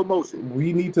that in slow motion.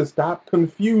 We need to stop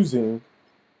confusing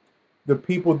the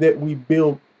people that we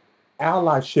build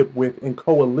allyship with and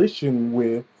coalition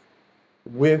with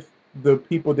the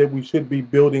people that we should be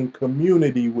building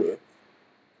community with.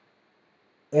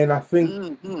 And I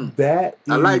think that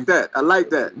is, I like that.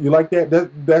 You like that?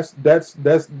 That's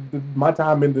my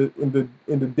time in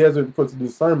the desert for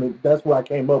discernment. That's what I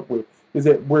came up with. Is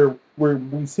that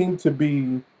we seem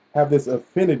to have this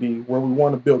affinity where we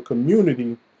want to build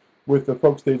community with the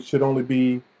folks that should only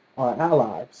be our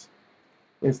allies,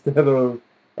 instead of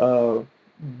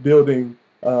building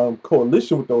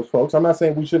coalition with those folks. I'm not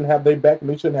saying we shouldn't have their back and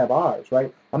they shouldn't have ours,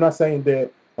 right? I'm not saying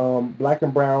that black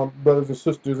and brown brothers and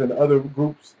sisters and other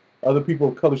groups, other people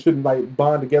of color shouldn't like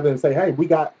bond together and say, hey, we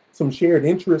got some shared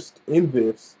interest in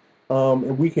this,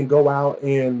 and we can go out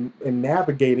and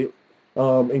navigate it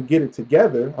and get it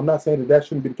together. I'm not saying that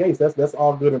shouldn't be the case. That's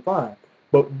all good and fine.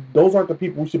 But those aren't the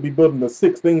people we should be building the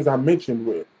 6 things I mentioned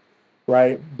with,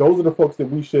 right? Those are the folks that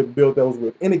we should build those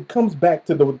with. And it comes back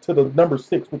to the number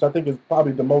 6, which I think is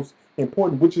probably the most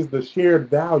important, which is the shared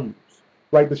values,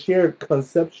 right? The shared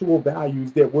conceptual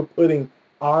values that we're putting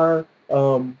our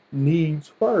needs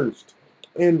first.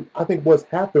 And I think what's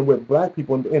happened with black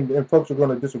people, and folks are going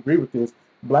to disagree with this,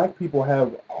 black people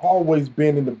have always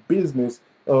been in the business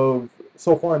of,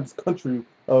 so far in this country,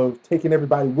 of taking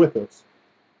everybody with us,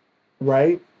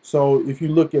 right? So if you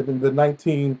look at in the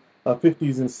 1950s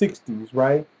and 60s,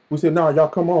 right, we said, no, y'all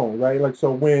come on, right? Like,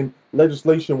 so when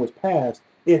legislation was passed,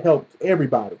 it helped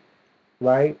everybody,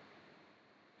 right?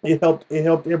 It helped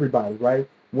everybody, right?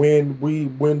 When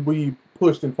we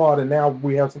pushed and fought, and now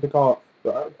we have something called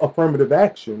affirmative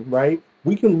action, right?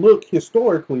 We can look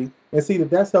historically and see that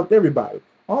that's helped everybody,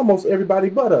 almost everybody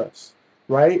but us,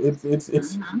 right?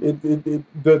 The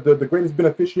greatest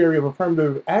beneficiary of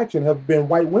affirmative action have been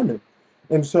white women,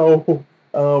 and so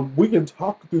we can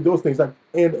talk through those things, like,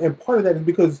 and part of that is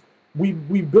because we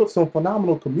built some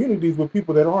phenomenal communities with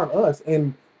people that aren't us,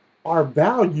 and our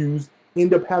values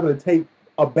end up having to take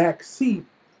a back seat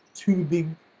to the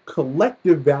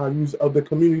collective values of the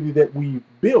community that we've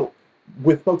built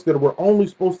with folks that were only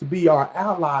supposed to be our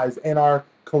allies and our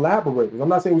collaborators. I'm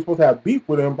not saying we're supposed to have beef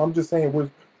with them. I'm just saying we're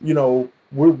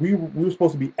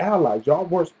supposed to be allies. Y'all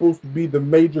weren't supposed to be the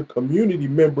major community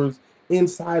members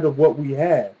inside of what we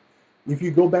had. If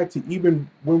you go back to even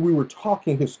when we were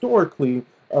talking historically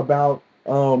about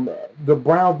the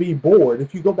Brown v. Board,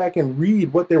 if you go back and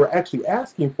read what they were actually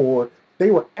asking for,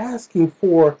 they were asking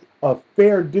for a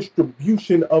fair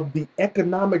distribution of the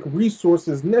economic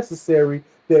resources necessary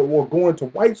that were going to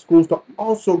white schools to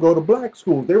also go to black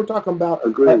schools. They were talking about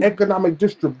economic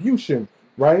distribution,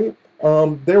 right?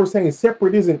 They were saying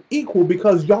separate isn't equal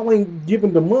because y'all ain't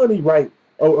giving the money right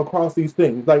across these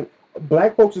things. Like,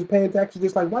 black folks is paying taxes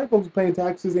just like white folks are paying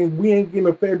taxes, and we ain't getting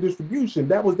a fair distribution.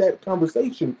 That was that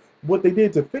conversation. What they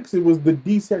did to fix it was the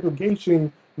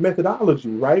desegregation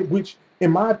methodology, right? Which,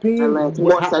 in my opinion,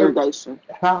 more segregation.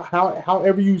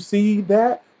 However you see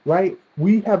that, right?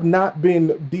 We have not been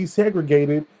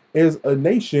desegregated as a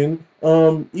nation,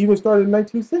 even started in the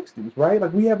 1960s, right?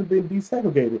 Like, we haven't been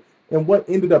desegregated. And what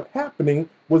ended up happening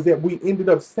was that we ended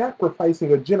up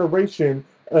sacrificing a generation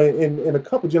in a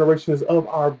couple generations of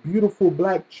our beautiful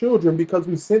black children because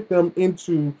we sent them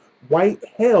into white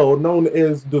hell known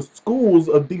as the schools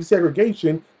of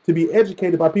desegregation to be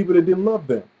educated by people that didn't love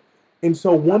them. And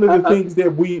so one of the things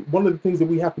that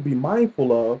we have to be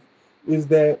mindful of is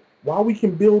that while we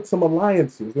can build some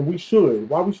alliances, and we should,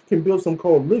 while we can build some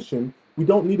coalition, we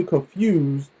don't need to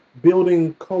confuse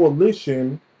building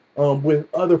coalition with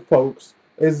other folks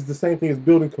as the same thing as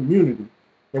building community.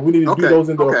 And we need to do those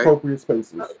in the appropriate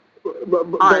spaces. But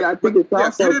I think it's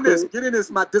also get in this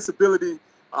my disability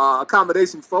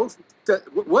accommodation folks.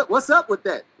 What's up with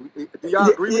that? Do y'all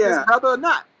agree with this brother or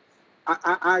not?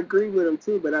 I agree with him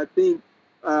too, but I think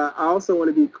I also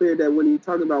want to be clear that when you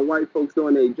talk about white folks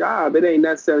doing their job, it ain't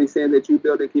necessarily saying that you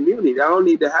build a community. I don't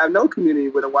need to have no community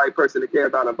with a white person to care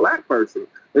about a black person.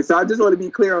 And so I just want to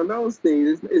be clear on those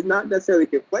things. It's not necessarily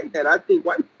conflate that. I think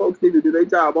white folks need to do their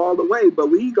job all the way, but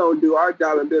we gonna do our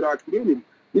job and build our community.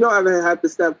 You don't ever have to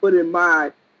step foot in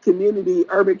my community,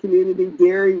 urban community,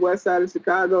 Gary, west side of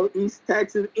Chicago, East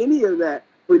Texas, any of that,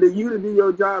 for you to do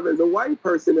your job as a white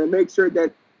person and make sure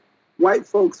that white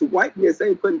folks' whiteness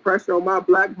ain't putting pressure on my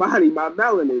black body, my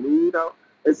melanin, you know?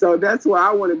 And so that's why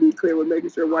I want to be clear with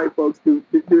making sure white folks do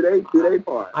their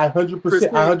part. I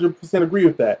 100% agree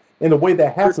with that. And the way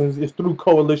that happens is through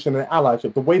coalition and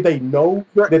allyship. The way they know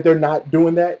that they're not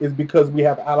doing that is because we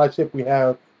have allyship, we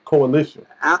have coalition.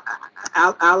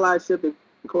 Allyship and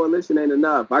coalition ain't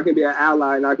enough. I can be an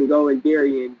ally and I can go in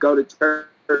Gary and go to church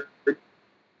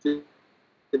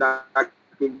and I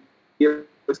can give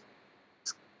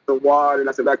the water and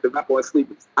I said back to my boy sleep.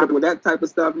 With that type of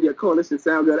stuff, yeah, coalition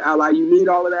sound good. Ally, you need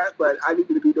all of that, but I need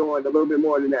you to be doing a little bit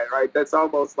more than that, right? That's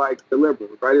almost like the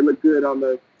liberals, right? It look good on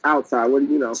the outside. What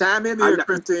do you know? Chime in here,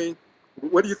 Christine.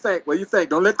 What do you think? What do you think?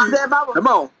 Don't let these come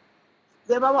on.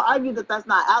 Then I will argue that that's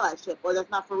not allyship or that's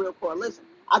not for real coalition.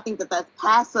 I think that that's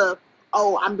passive.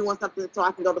 Oh, I'm doing something so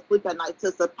I can go to sleep at night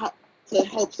to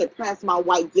help suppress my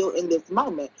white guilt in this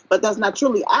moment. But that's not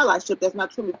truly allyship. That's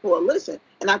not truly coalition.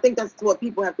 And I think that's what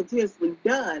people have continuously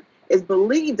done is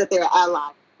believe that they're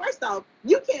allies. First off,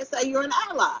 you can't say you're an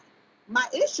ally. My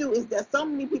issue is that so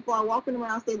many people are walking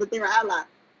around saying that they're allies.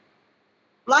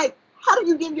 Like, how do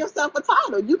you give yourself a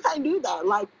title? You can't do that.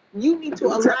 Like, you need to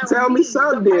allow tell me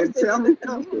something. Tell me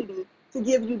something to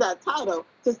give you that title,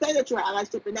 to say that you're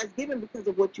allyship, and that's given because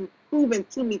of what you've proven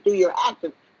to me through your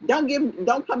actions.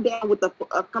 Don't come down with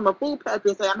come a food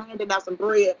pantry and say I'm handing out some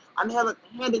bread, I'm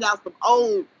handing out some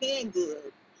old canned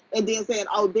goods, and then saying,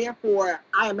 oh, therefore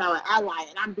I am now an ally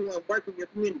and I'm doing work in your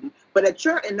community. But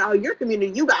in your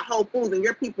community, you got Whole Foods and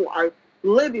your people are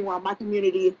living while my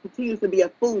community continues to be a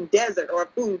food desert or a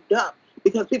food dump.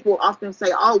 Because people often say,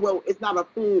 oh, well, it's not a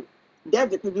food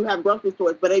desert because you have grocery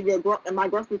stores. But in my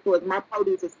grocery stores, my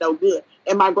produce is no good.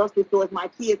 In my grocery stores, my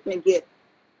kids can get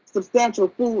substantial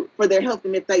food for their health.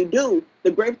 And if they do, the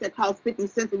grapes that cost 50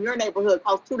 cents in your neighborhood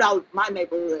cost $2 in my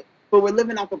neighborhood. But we're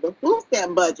living off of a food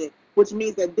stamp budget, which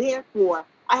means that therefore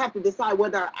I have to decide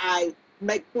whether I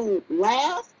make food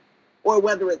last or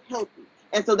whether it's healthy.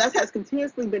 And so that has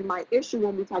continuously been my issue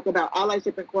when we talk about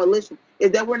allyship and coalition,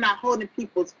 is that we're not holding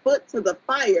people's foot to the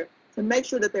fire to make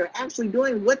sure that they're actually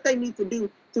doing what they need to do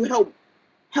to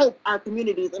help our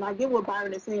communities. And I get what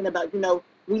Byron is saying about,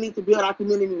 we need to build our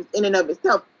communities in and of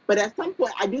itself. But at some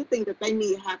point, I do think that they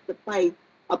have to play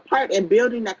a part in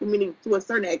building that community to a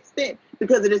certain extent,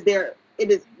 because it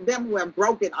is them who have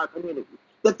broken our community.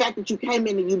 The fact that you came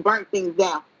in and you burnt things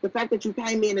down. The fact that you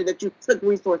came in and that you took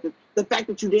resources. The fact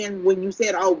that you then, when you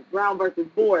said, oh, Brown versus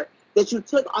Board, that you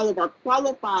took all of our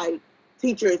qualified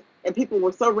teachers and people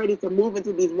were so ready to move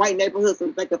into these white neighborhoods so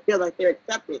that they could feel like they're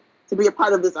accepted to be a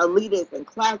part of this elitist and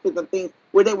classes and things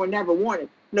where they were never wanted.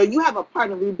 No, you have a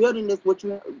part in rebuilding that which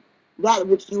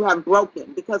you have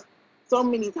broken, because so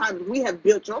many times we have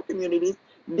built your communities.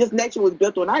 This nation was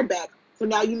built on our backs. So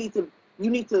now you need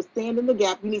to stand in the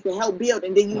gap. You need to help build,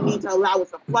 and then you need to allow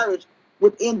us to flourish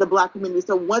within the Black community.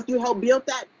 So once you help build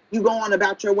that, you go on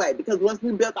about your way. Because once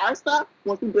we built your stuff,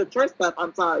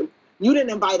 I'm sorry, you didn't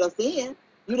invite us in.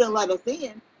 You didn't let us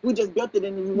in. We just built it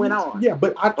and then you went on. Yeah,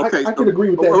 but I Okay, can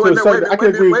agree with that wait a to a minute, certain. I can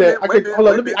agree with that. Hold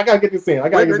on, I gotta get this in. I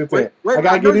gotta get this in. I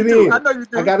gotta get it in. I know you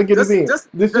do. I gotta get it in. Just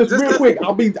real quick.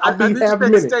 I'll be I need to half a take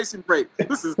a minute. station break.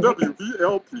 This is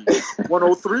WVLP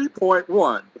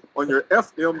 103.1 on your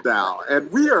FM dial,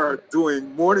 and we are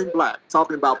doing Morning Black,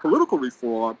 talking about political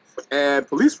reform and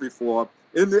police reform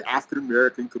in the African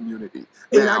American community.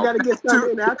 And Now, I gotta get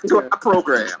something after to that. our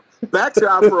program. Back to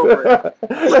our program. Okay,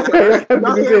 I gotta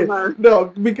Go get ahead, this in. Mark. No,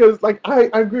 because like I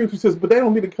agree with you, sis, but they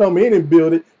don't need to come in and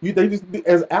build it. They just,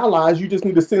 as allies, you just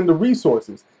need to send the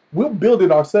resources. We'll build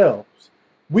it ourselves.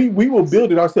 We will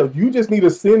build it ourselves. You just need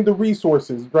to send the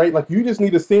resources, right? Like you just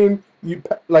need to send,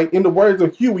 like in the words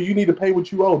of Huey, you need to pay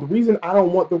what you owe. The reason I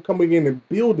don't want them coming in and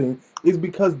building is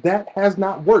because that has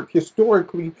not worked.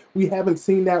 Historically, we haven't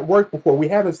seen that work before. We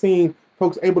haven't seen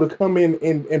folks able to come in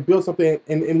and build something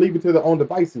and leave it to their own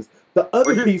devices. The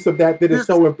other piece of that is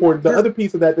so important. The other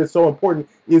piece of that that's so important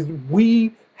is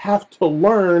we have to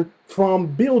learn from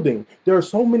building. There are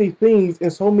so many things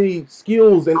and so many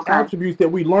skills and attributes that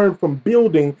we learn from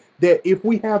building that if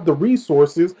we have the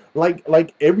resources, like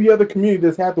every other community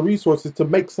that's had the resources to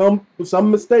make some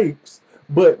mistakes,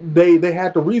 but they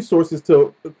had the resources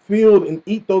to field and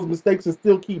eat those mistakes and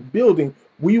still keep building,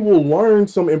 we will learn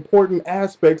some important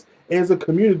aspects as a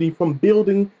community from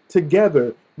building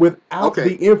together without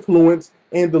the influence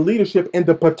and the leadership and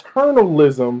the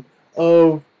paternalism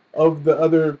of the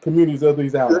other communities of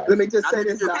these allies. Let me just say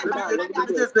this.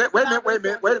 Wait a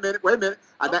minute.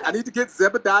 I need to get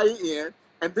Zebediah in,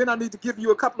 and then I need to give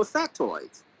you a couple of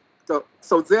factoids.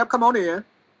 So Zeb, come on in.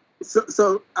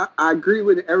 So I agree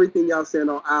with everything y'all saying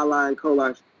on ally and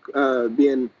coalition,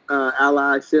 being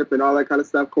allyship and all that kind of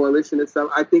stuff, coalition and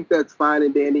stuff. I think that's fine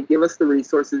and dandy. Give us the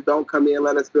resources. Don't come in and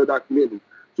let us build our community.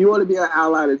 If you want to be an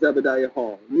ally to Zebediah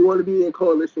Hall, you want to be in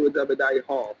coalition with Zebediah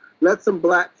Hall, let some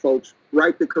Black folks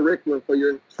write the curriculum for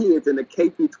your kids in the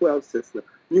K-12 system.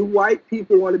 You white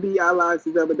people want to be allies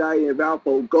to Zebediah and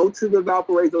Valpo, go to the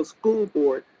Valparaiso School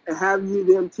Board and have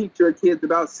them teach your kids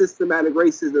about systematic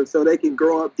racism so they can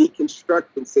grow up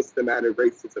deconstructing systematic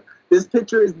racism. This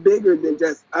picture is bigger than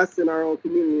just us in our own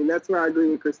community, and that's where I agree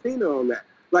with Christina on that.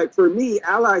 Like for me,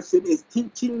 allyship is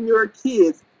teaching your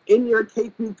kids in your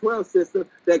K-12 system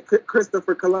that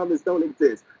Christopher Columbus don't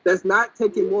exist. That's not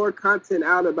taking more content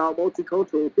out about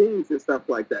multicultural things and stuff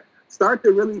like that. Start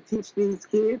to really teach these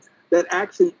kids that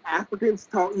actually Africans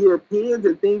taught Europeans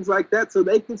and things like that, so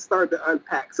they can start to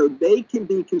unpack, so they can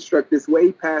deconstruct this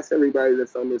way past everybody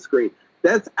that's on this screen.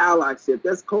 That's allyship.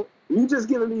 That's cool. You just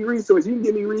giving me resources. You can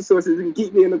give me resources and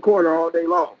keep me in the corner all day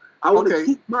long. I want to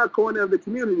keep my corner of the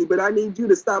community, but I need you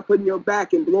to stop putting your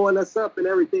back and blowing us up and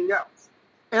everything else.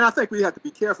 And I think we have to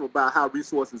be careful about how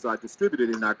resources are distributed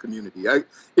in our community. I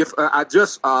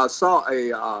just saw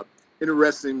a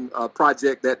interesting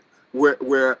project that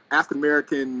where African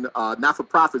American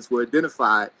not-for-profits were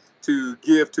identified to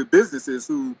give to businesses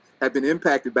who have been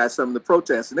impacted by some of the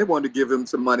protests, and they wanted to give them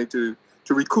some money to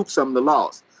recoup some of the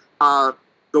loss. The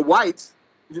whites,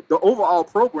 the overall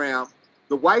program,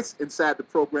 the whites inside the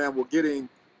program were getting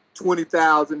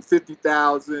 $20,000,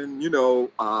 $50,000,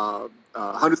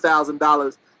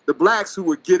 $100,000. The Blacks who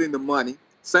were getting the money,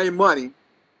 same money,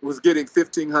 was getting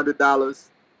 $1,500,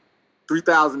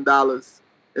 $3,000,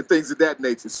 and things of that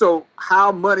nature. So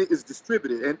how money is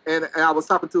distributed, and I was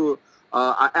talking to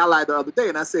an ally the other day,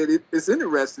 and I said it's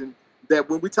interesting that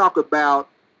when we talk about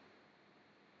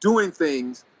doing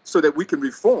things so that we can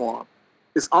reform,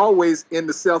 it's always in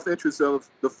the self-interest of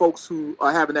the folks who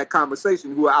are having that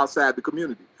conversation who are outside the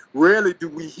community. Rarely do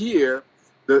we hear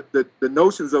the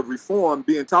notions of reform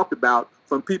being talked about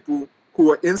from people who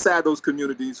are inside those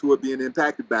communities who are being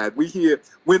impacted by it. We hear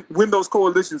when those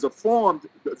coalitions are formed,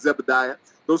 Zebediah,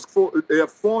 they are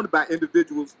formed by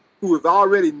individuals who have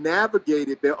already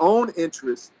navigated their own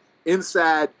interests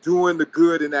inside doing the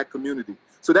good in that community.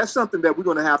 So that's something that we're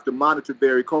going to have to monitor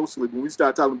very closely when we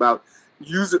start talking about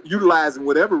utilizing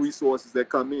whatever resources that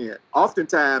come in.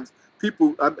 Oftentimes,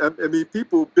 people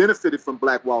benefited from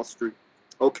Black Wall Street.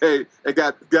 okay, and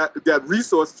got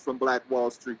resources from Black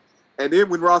Wall Street. And then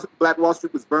when Black Wall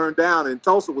Street was burned down and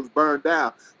Tulsa was burned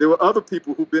down, there were other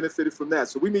people who benefited from that.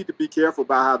 So we need to be careful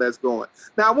about how that's going.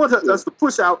 Now, I want us to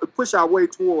push our way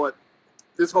toward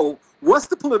this whole, what's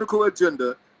the political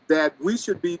agenda that we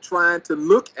should be trying to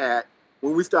look at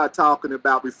when we start talking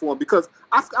about reform? Because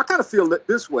I kind of feel that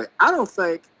this way. I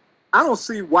don't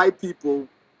see white people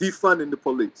defunding the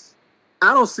police.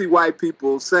 I don't see white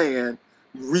people saying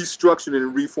restructuring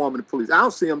and reforming the police. I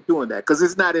don't see them doing that because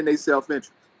it's not in their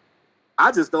self-interest. I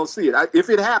just don't see it. If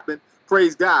it happened,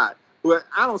 praise God. But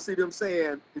I don't see them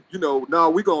saying, no,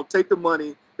 we're going to take the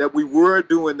money that we were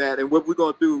doing that, and what we're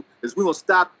going to do is we're going to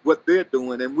stop what they're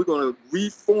doing, and we're going to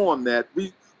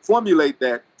reformulate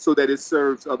that so that it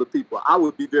serves other people. I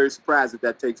would be very surprised if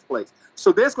that takes place.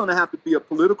 So there's going to have to be a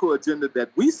political agenda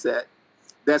that we set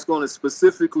that's going to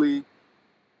specifically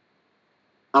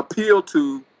appeal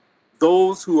to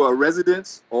those who are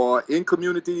residents or in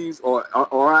communities or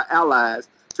our allies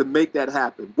to make that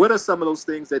happen. What are some of those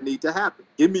things that need to happen?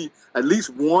 Give me at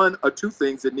least one or two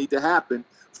things that need to happen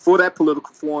for that political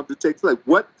reform to take place.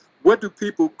 What do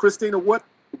people, Christina, what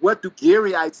do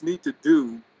Garyites need to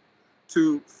do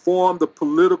to form the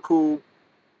political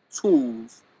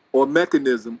tools or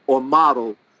mechanism or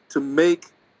model to make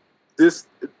this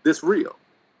real?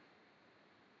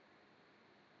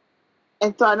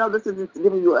 And so I know this isn't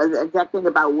giving you an exact thing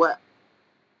about what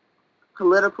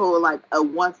political, like a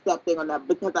one-step thing on that,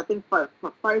 because I think for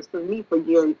me, for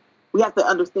Gary, we have to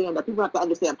understand that people have to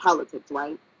understand politics,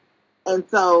 right? And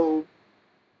so,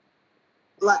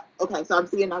 like, okay, so I'm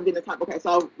getting the top. Okay, so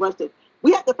I'll rush it.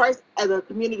 We have to first, as a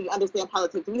community, understand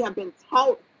politics. We have been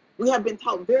taught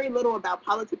very little about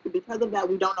politics, and because of that,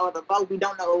 we don't know how to vote. We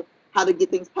don't know how to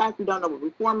get things passed. We don't know what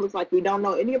reform looks like. We don't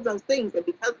know any of those things, and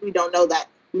because we don't know that,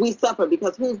 we suffer,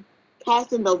 because who's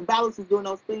casting those ballots and doing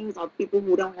those things are people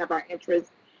who don't have our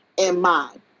interests in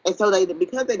mind. And so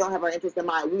because they don't have our interests in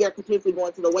mind, we are continuously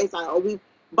going to the wayside, or we've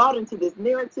bought into this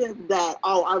narrative that,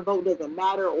 our vote doesn't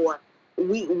matter, or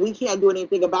we can't do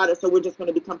anything about it, so we're just going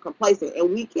to become complacent.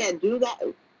 And we can't do that.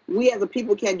 We as a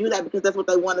people can't do that because that's what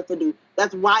they want us to do.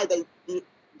 That's why they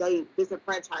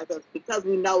disenfranchise us, because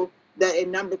we know that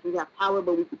in numbers we have power,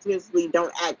 but we continuously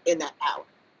don't act in that power.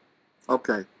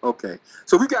 Okay.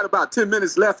 So we got about 10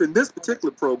 minutes left in this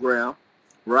particular program,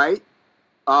 right?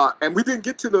 And we didn't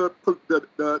get to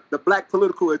the Black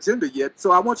political agenda yet.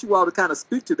 So I want you all to kind of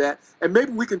speak to that, and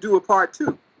maybe we can do a part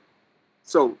 2.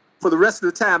 So for the rest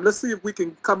of the time, let's see if we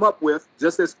can come up with,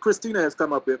 just as Christina has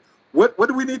come up with, what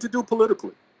do we need to do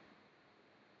politically?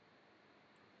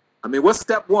 I mean, what's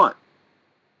step one?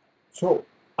 So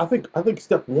I think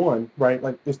step one, right,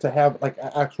 like, is to have like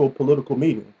an actual political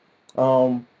meeting.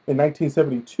 In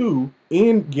 1972,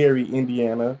 in Gary,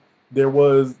 Indiana, there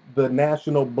was the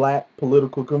National Black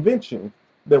Political Convention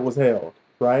that was held,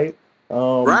 right?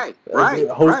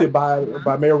 Hosted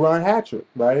by Mayor Ron Hatcher,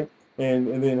 right?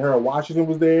 And then Harold Washington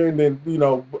was there, and then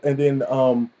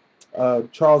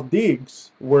Charles Diggs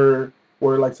were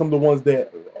like some of the ones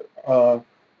that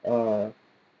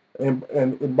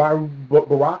and Byron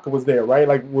Baraka was there, right?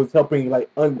 Like, was helping like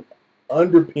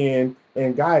underpin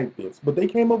and guide this. But they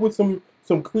came up with some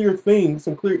clear things,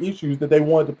 some clear issues that they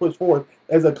wanted to push forth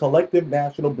as a collective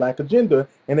national Black agenda.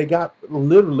 And they got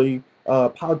literally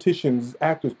politicians,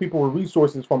 actors, people with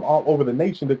resources from all over the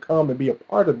nation to come and be a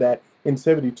part of that in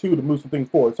 72 to move some things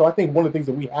forward. So I think one of the things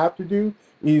that we have to do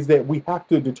is that we have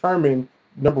to determine,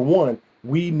 number one,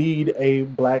 we need a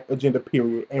Black agenda,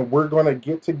 period. And we're going to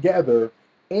get together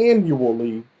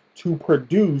annually to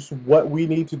produce what we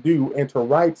need to do and to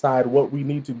right side what we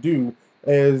need to do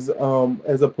as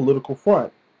a political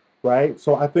front, right?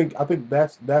 So I think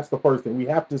that's the first thing. We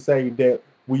have to say that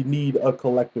we need a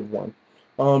collective one.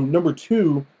 Number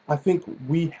two, I think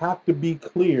we have to be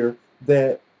clear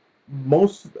that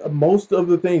most of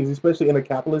the things, especially in a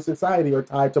capitalist society, are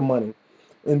tied to money.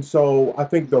 And so I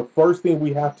think the first thing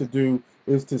we have to do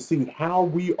is to see how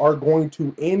we are going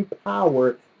to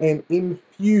empower and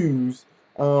infuse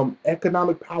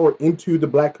economic power into the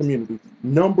Black community.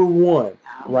 Number one,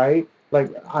 right? Like,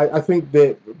 I think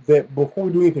that before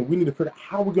we do anything, we need to figure out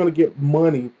how we're going to get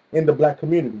money in the Black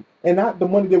community, and not the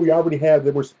money that we already have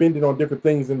that we're spending on different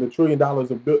things and the $1 trillion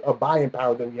of buying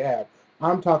power that we have.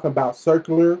 I'm talking about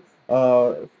circular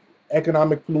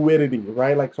economic fluidity,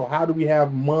 right? Like, so how do we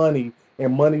have money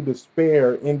and money to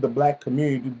spare in the Black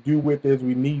community to do with as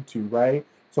we need to, right?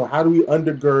 So how do we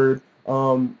undergird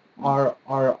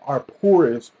our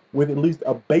poorest with at least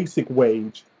a basic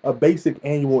wage, a basic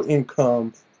annual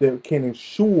income that can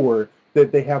ensure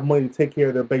that they have money to take care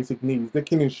of their basic needs, that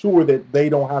can ensure that they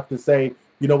don't have to say,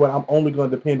 you know what, I'm only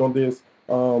going to depend on this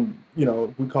You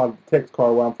know, we call it the text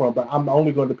card where I'm from, but I'm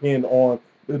only going to depend on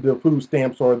the food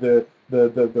stamps or the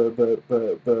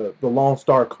Lone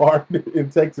Star card in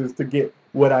Texas to get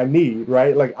what I need,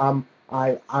 right? Like I'm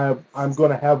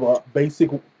going to have a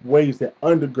basic ways that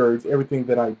undergirds everything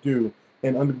that I do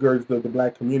and undergirds the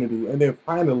black community. And then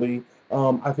finally,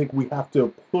 I think we have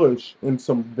to push in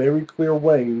some very clear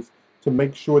ways to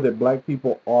make sure that black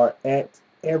people are at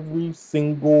every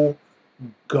single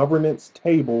governance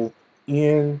table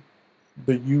in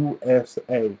the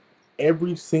USA.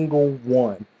 Every single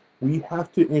one. We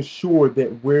have to ensure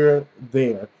that we're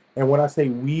there. And when I say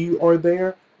we are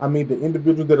there, I mean the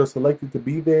individuals that are selected to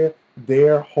be there,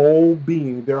 their whole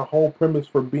being, their whole premise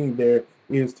for being there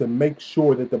is to make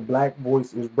sure that the black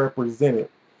voice is represented,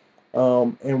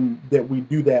 and that we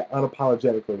do that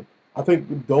unapologetically. I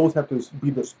think those have to be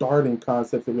the starting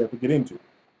concepts that we have to get into.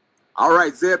 All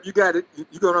right, Zeb, you got it.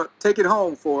 You're going to take it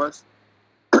home for us.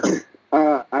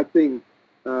 I think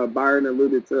Byron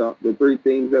alluded to the three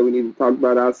things that we need to talk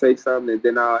about. I'll say something, and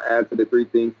then I'll add to the three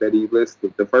things that he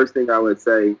listed. The first thing I would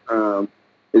say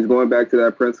is going back to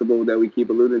that principle that we keep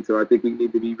alluding to. I think we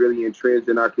need to be really entrenched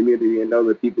in our community and know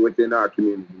the people within our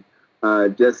community.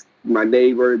 Just my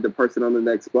neighbor, the person on the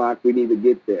next block, we need to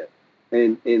get there.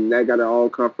 And that got to all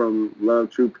come from love,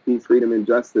 truth, peace, freedom, and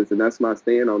justice. And that's my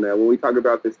stand on that. When we talk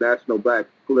about this National Black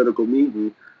Political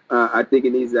Meeting, I think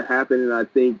it needs to happen. And I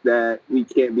think that we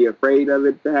can't be afraid of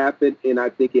it to happen. And I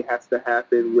think it has to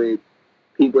happen with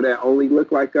people that only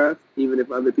look like us, even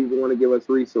if other people want to give us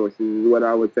resources, is what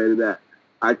I would say to that.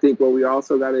 I think what we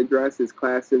also got to address is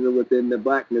classism within the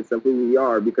blackness of who we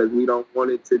are, because we don't want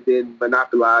it to then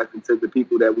monopolize into the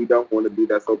people that we don't want to be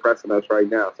that's oppressing us right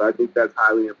now. So I think that's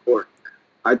highly important.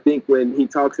 I think when he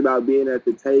talks about being at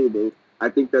the table, I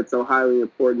think that's so highly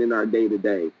important in our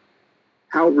day-to-day.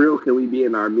 How real can we be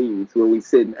in our meetings when we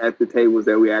sit at the tables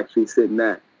that we actually sitting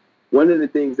at? One of the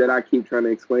things that I keep trying to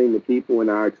explain to people,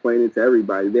 and I explain it to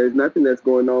everybody, there's nothing that's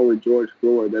going on with George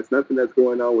Floyd. There's nothing that's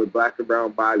going on with black and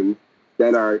brown bodies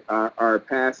that are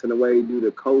passing away due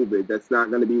to COVID that's not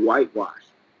going to be whitewashed.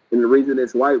 And the reason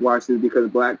it's whitewashed is because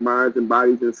black minds and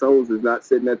bodies and souls is not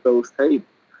sitting at those tables.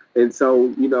 And so,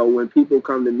 you know, when people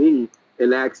come to me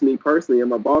and ask me personally, and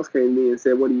my boss came to me and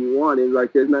said, what do you want? It's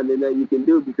like, there's nothing that you can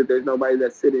do because there's nobody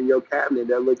that's sitting in your cabinet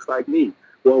that looks like me.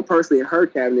 Well, personally, in her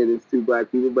cabinet, it's two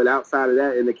black people, but outside of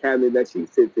that, in the cabinet that she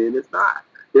sits in, it's not.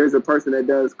 There's a person that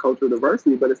does cultural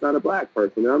diversity, but it's not a black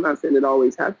person. And I'm not saying it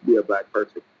always has to be a black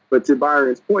person. But to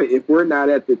Byron's point, if we're not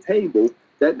at the table,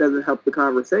 that doesn't help the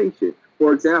conversation.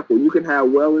 For example, you can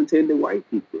have well-intended white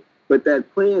people, but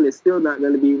that plan is still not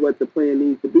going to be what the plan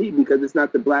needs to be, because it's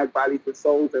not the black bodies and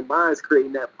souls and minds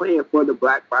creating that plan for the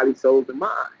black body, souls, and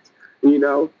minds. You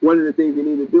know, one of the things we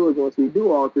need to do is, once we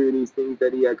do all three of these things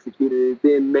that he executed,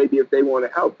 then maybe if they want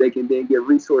to help, they can then get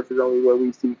resources only where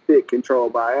we see fit,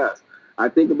 controlled by us. I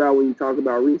think about, when you talk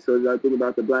about resources, I think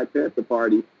about the Black Panther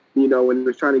Party, you know, when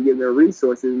we're trying to give them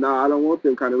resources. No, I don't want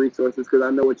them kind of resources because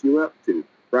I know what you're up to,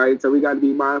 right? So we got to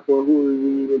be mindful of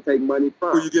who we even take money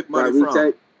from. Who you get money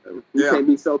from. You can't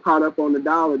be so caught up on the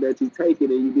dollar that you take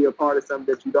it and you be a part of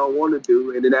something that you don't want to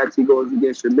do, and it actually goes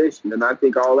against your mission. And I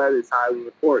think all that is highly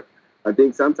important. I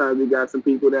think sometimes we got some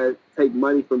people that take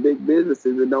money from big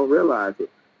businesses and don't realize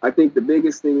it. I think the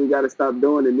biggest thing we got to stop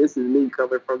doing, and this is me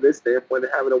coming from this standpoint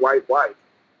of having a white wife,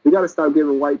 we got to stop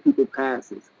giving white people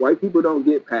passes. White people don't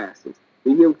get passes.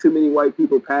 We give too many white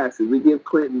people passes. We give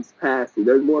Clintons passes.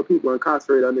 There's more people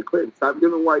incarcerated under Clinton. Stop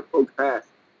giving white folks passes.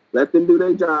 Let them do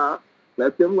their job.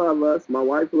 Let them love us. My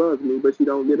wife loves me, but she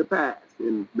don't get a pass.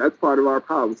 And that's part of our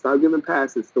problem. Stop giving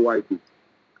passes to white people.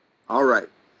 All right.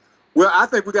 Well, I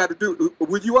think we got to do,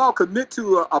 would you all commit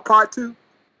to a part two?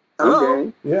 Hello?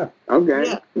 Okay. Yeah. Okay.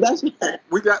 Yeah, that's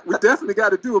We definitely got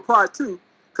to do a part two,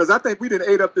 because I think we didn't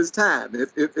ate up this time.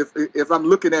 If I'm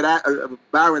looking at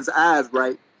Byron's eyes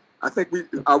right, I think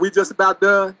are we just about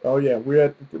done? Oh yeah, we're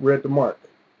at the mark.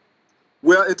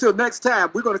 Well, until next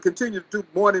time, we're going to continue to do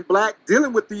Morning Black,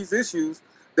 dealing with these issues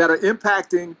that are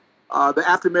impacting the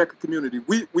African American community.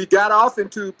 We got off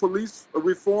into police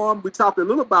reform. We talked a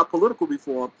little about political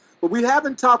reform, but we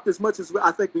haven't talked as much as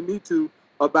I think we need to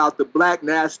about the Black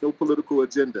national political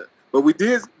agenda. But we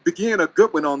did begin a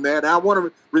good one on that. And I want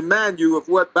to remind you of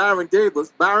what Byron gave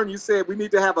us. Byron, you said we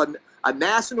need to have a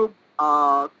national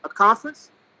a conference,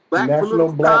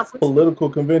 National Black Political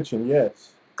Convention.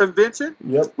 Yes. Convention.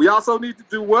 Yep. We also need to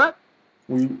do what?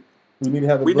 We need to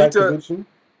have a Black convention.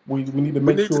 We need to make sure.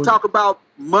 We need to talk about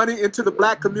money into the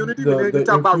Black community. We need to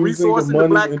talk about resources in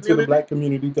the Black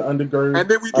community to undergird our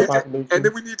population. And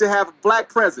then we need to have a Black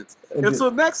presence. And so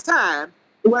next time.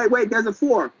 Wait, there's a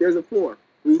four.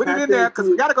 Put it in there, because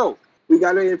we got to go. We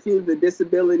got to infuse the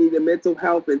disability, the mental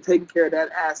health, and taking care of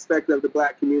that aspect of the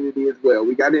Black community as well.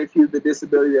 We got to infuse the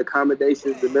disability, the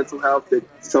accommodations, the mental health, the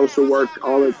social work,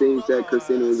 all the things that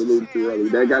Christina was alluding to earlier.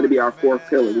 That got to be our fourth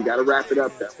pillar. We got to wrap it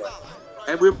up that way.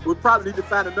 And we'll probably need to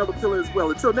find another pillar as well.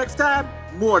 Until next time,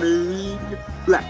 Morning Black.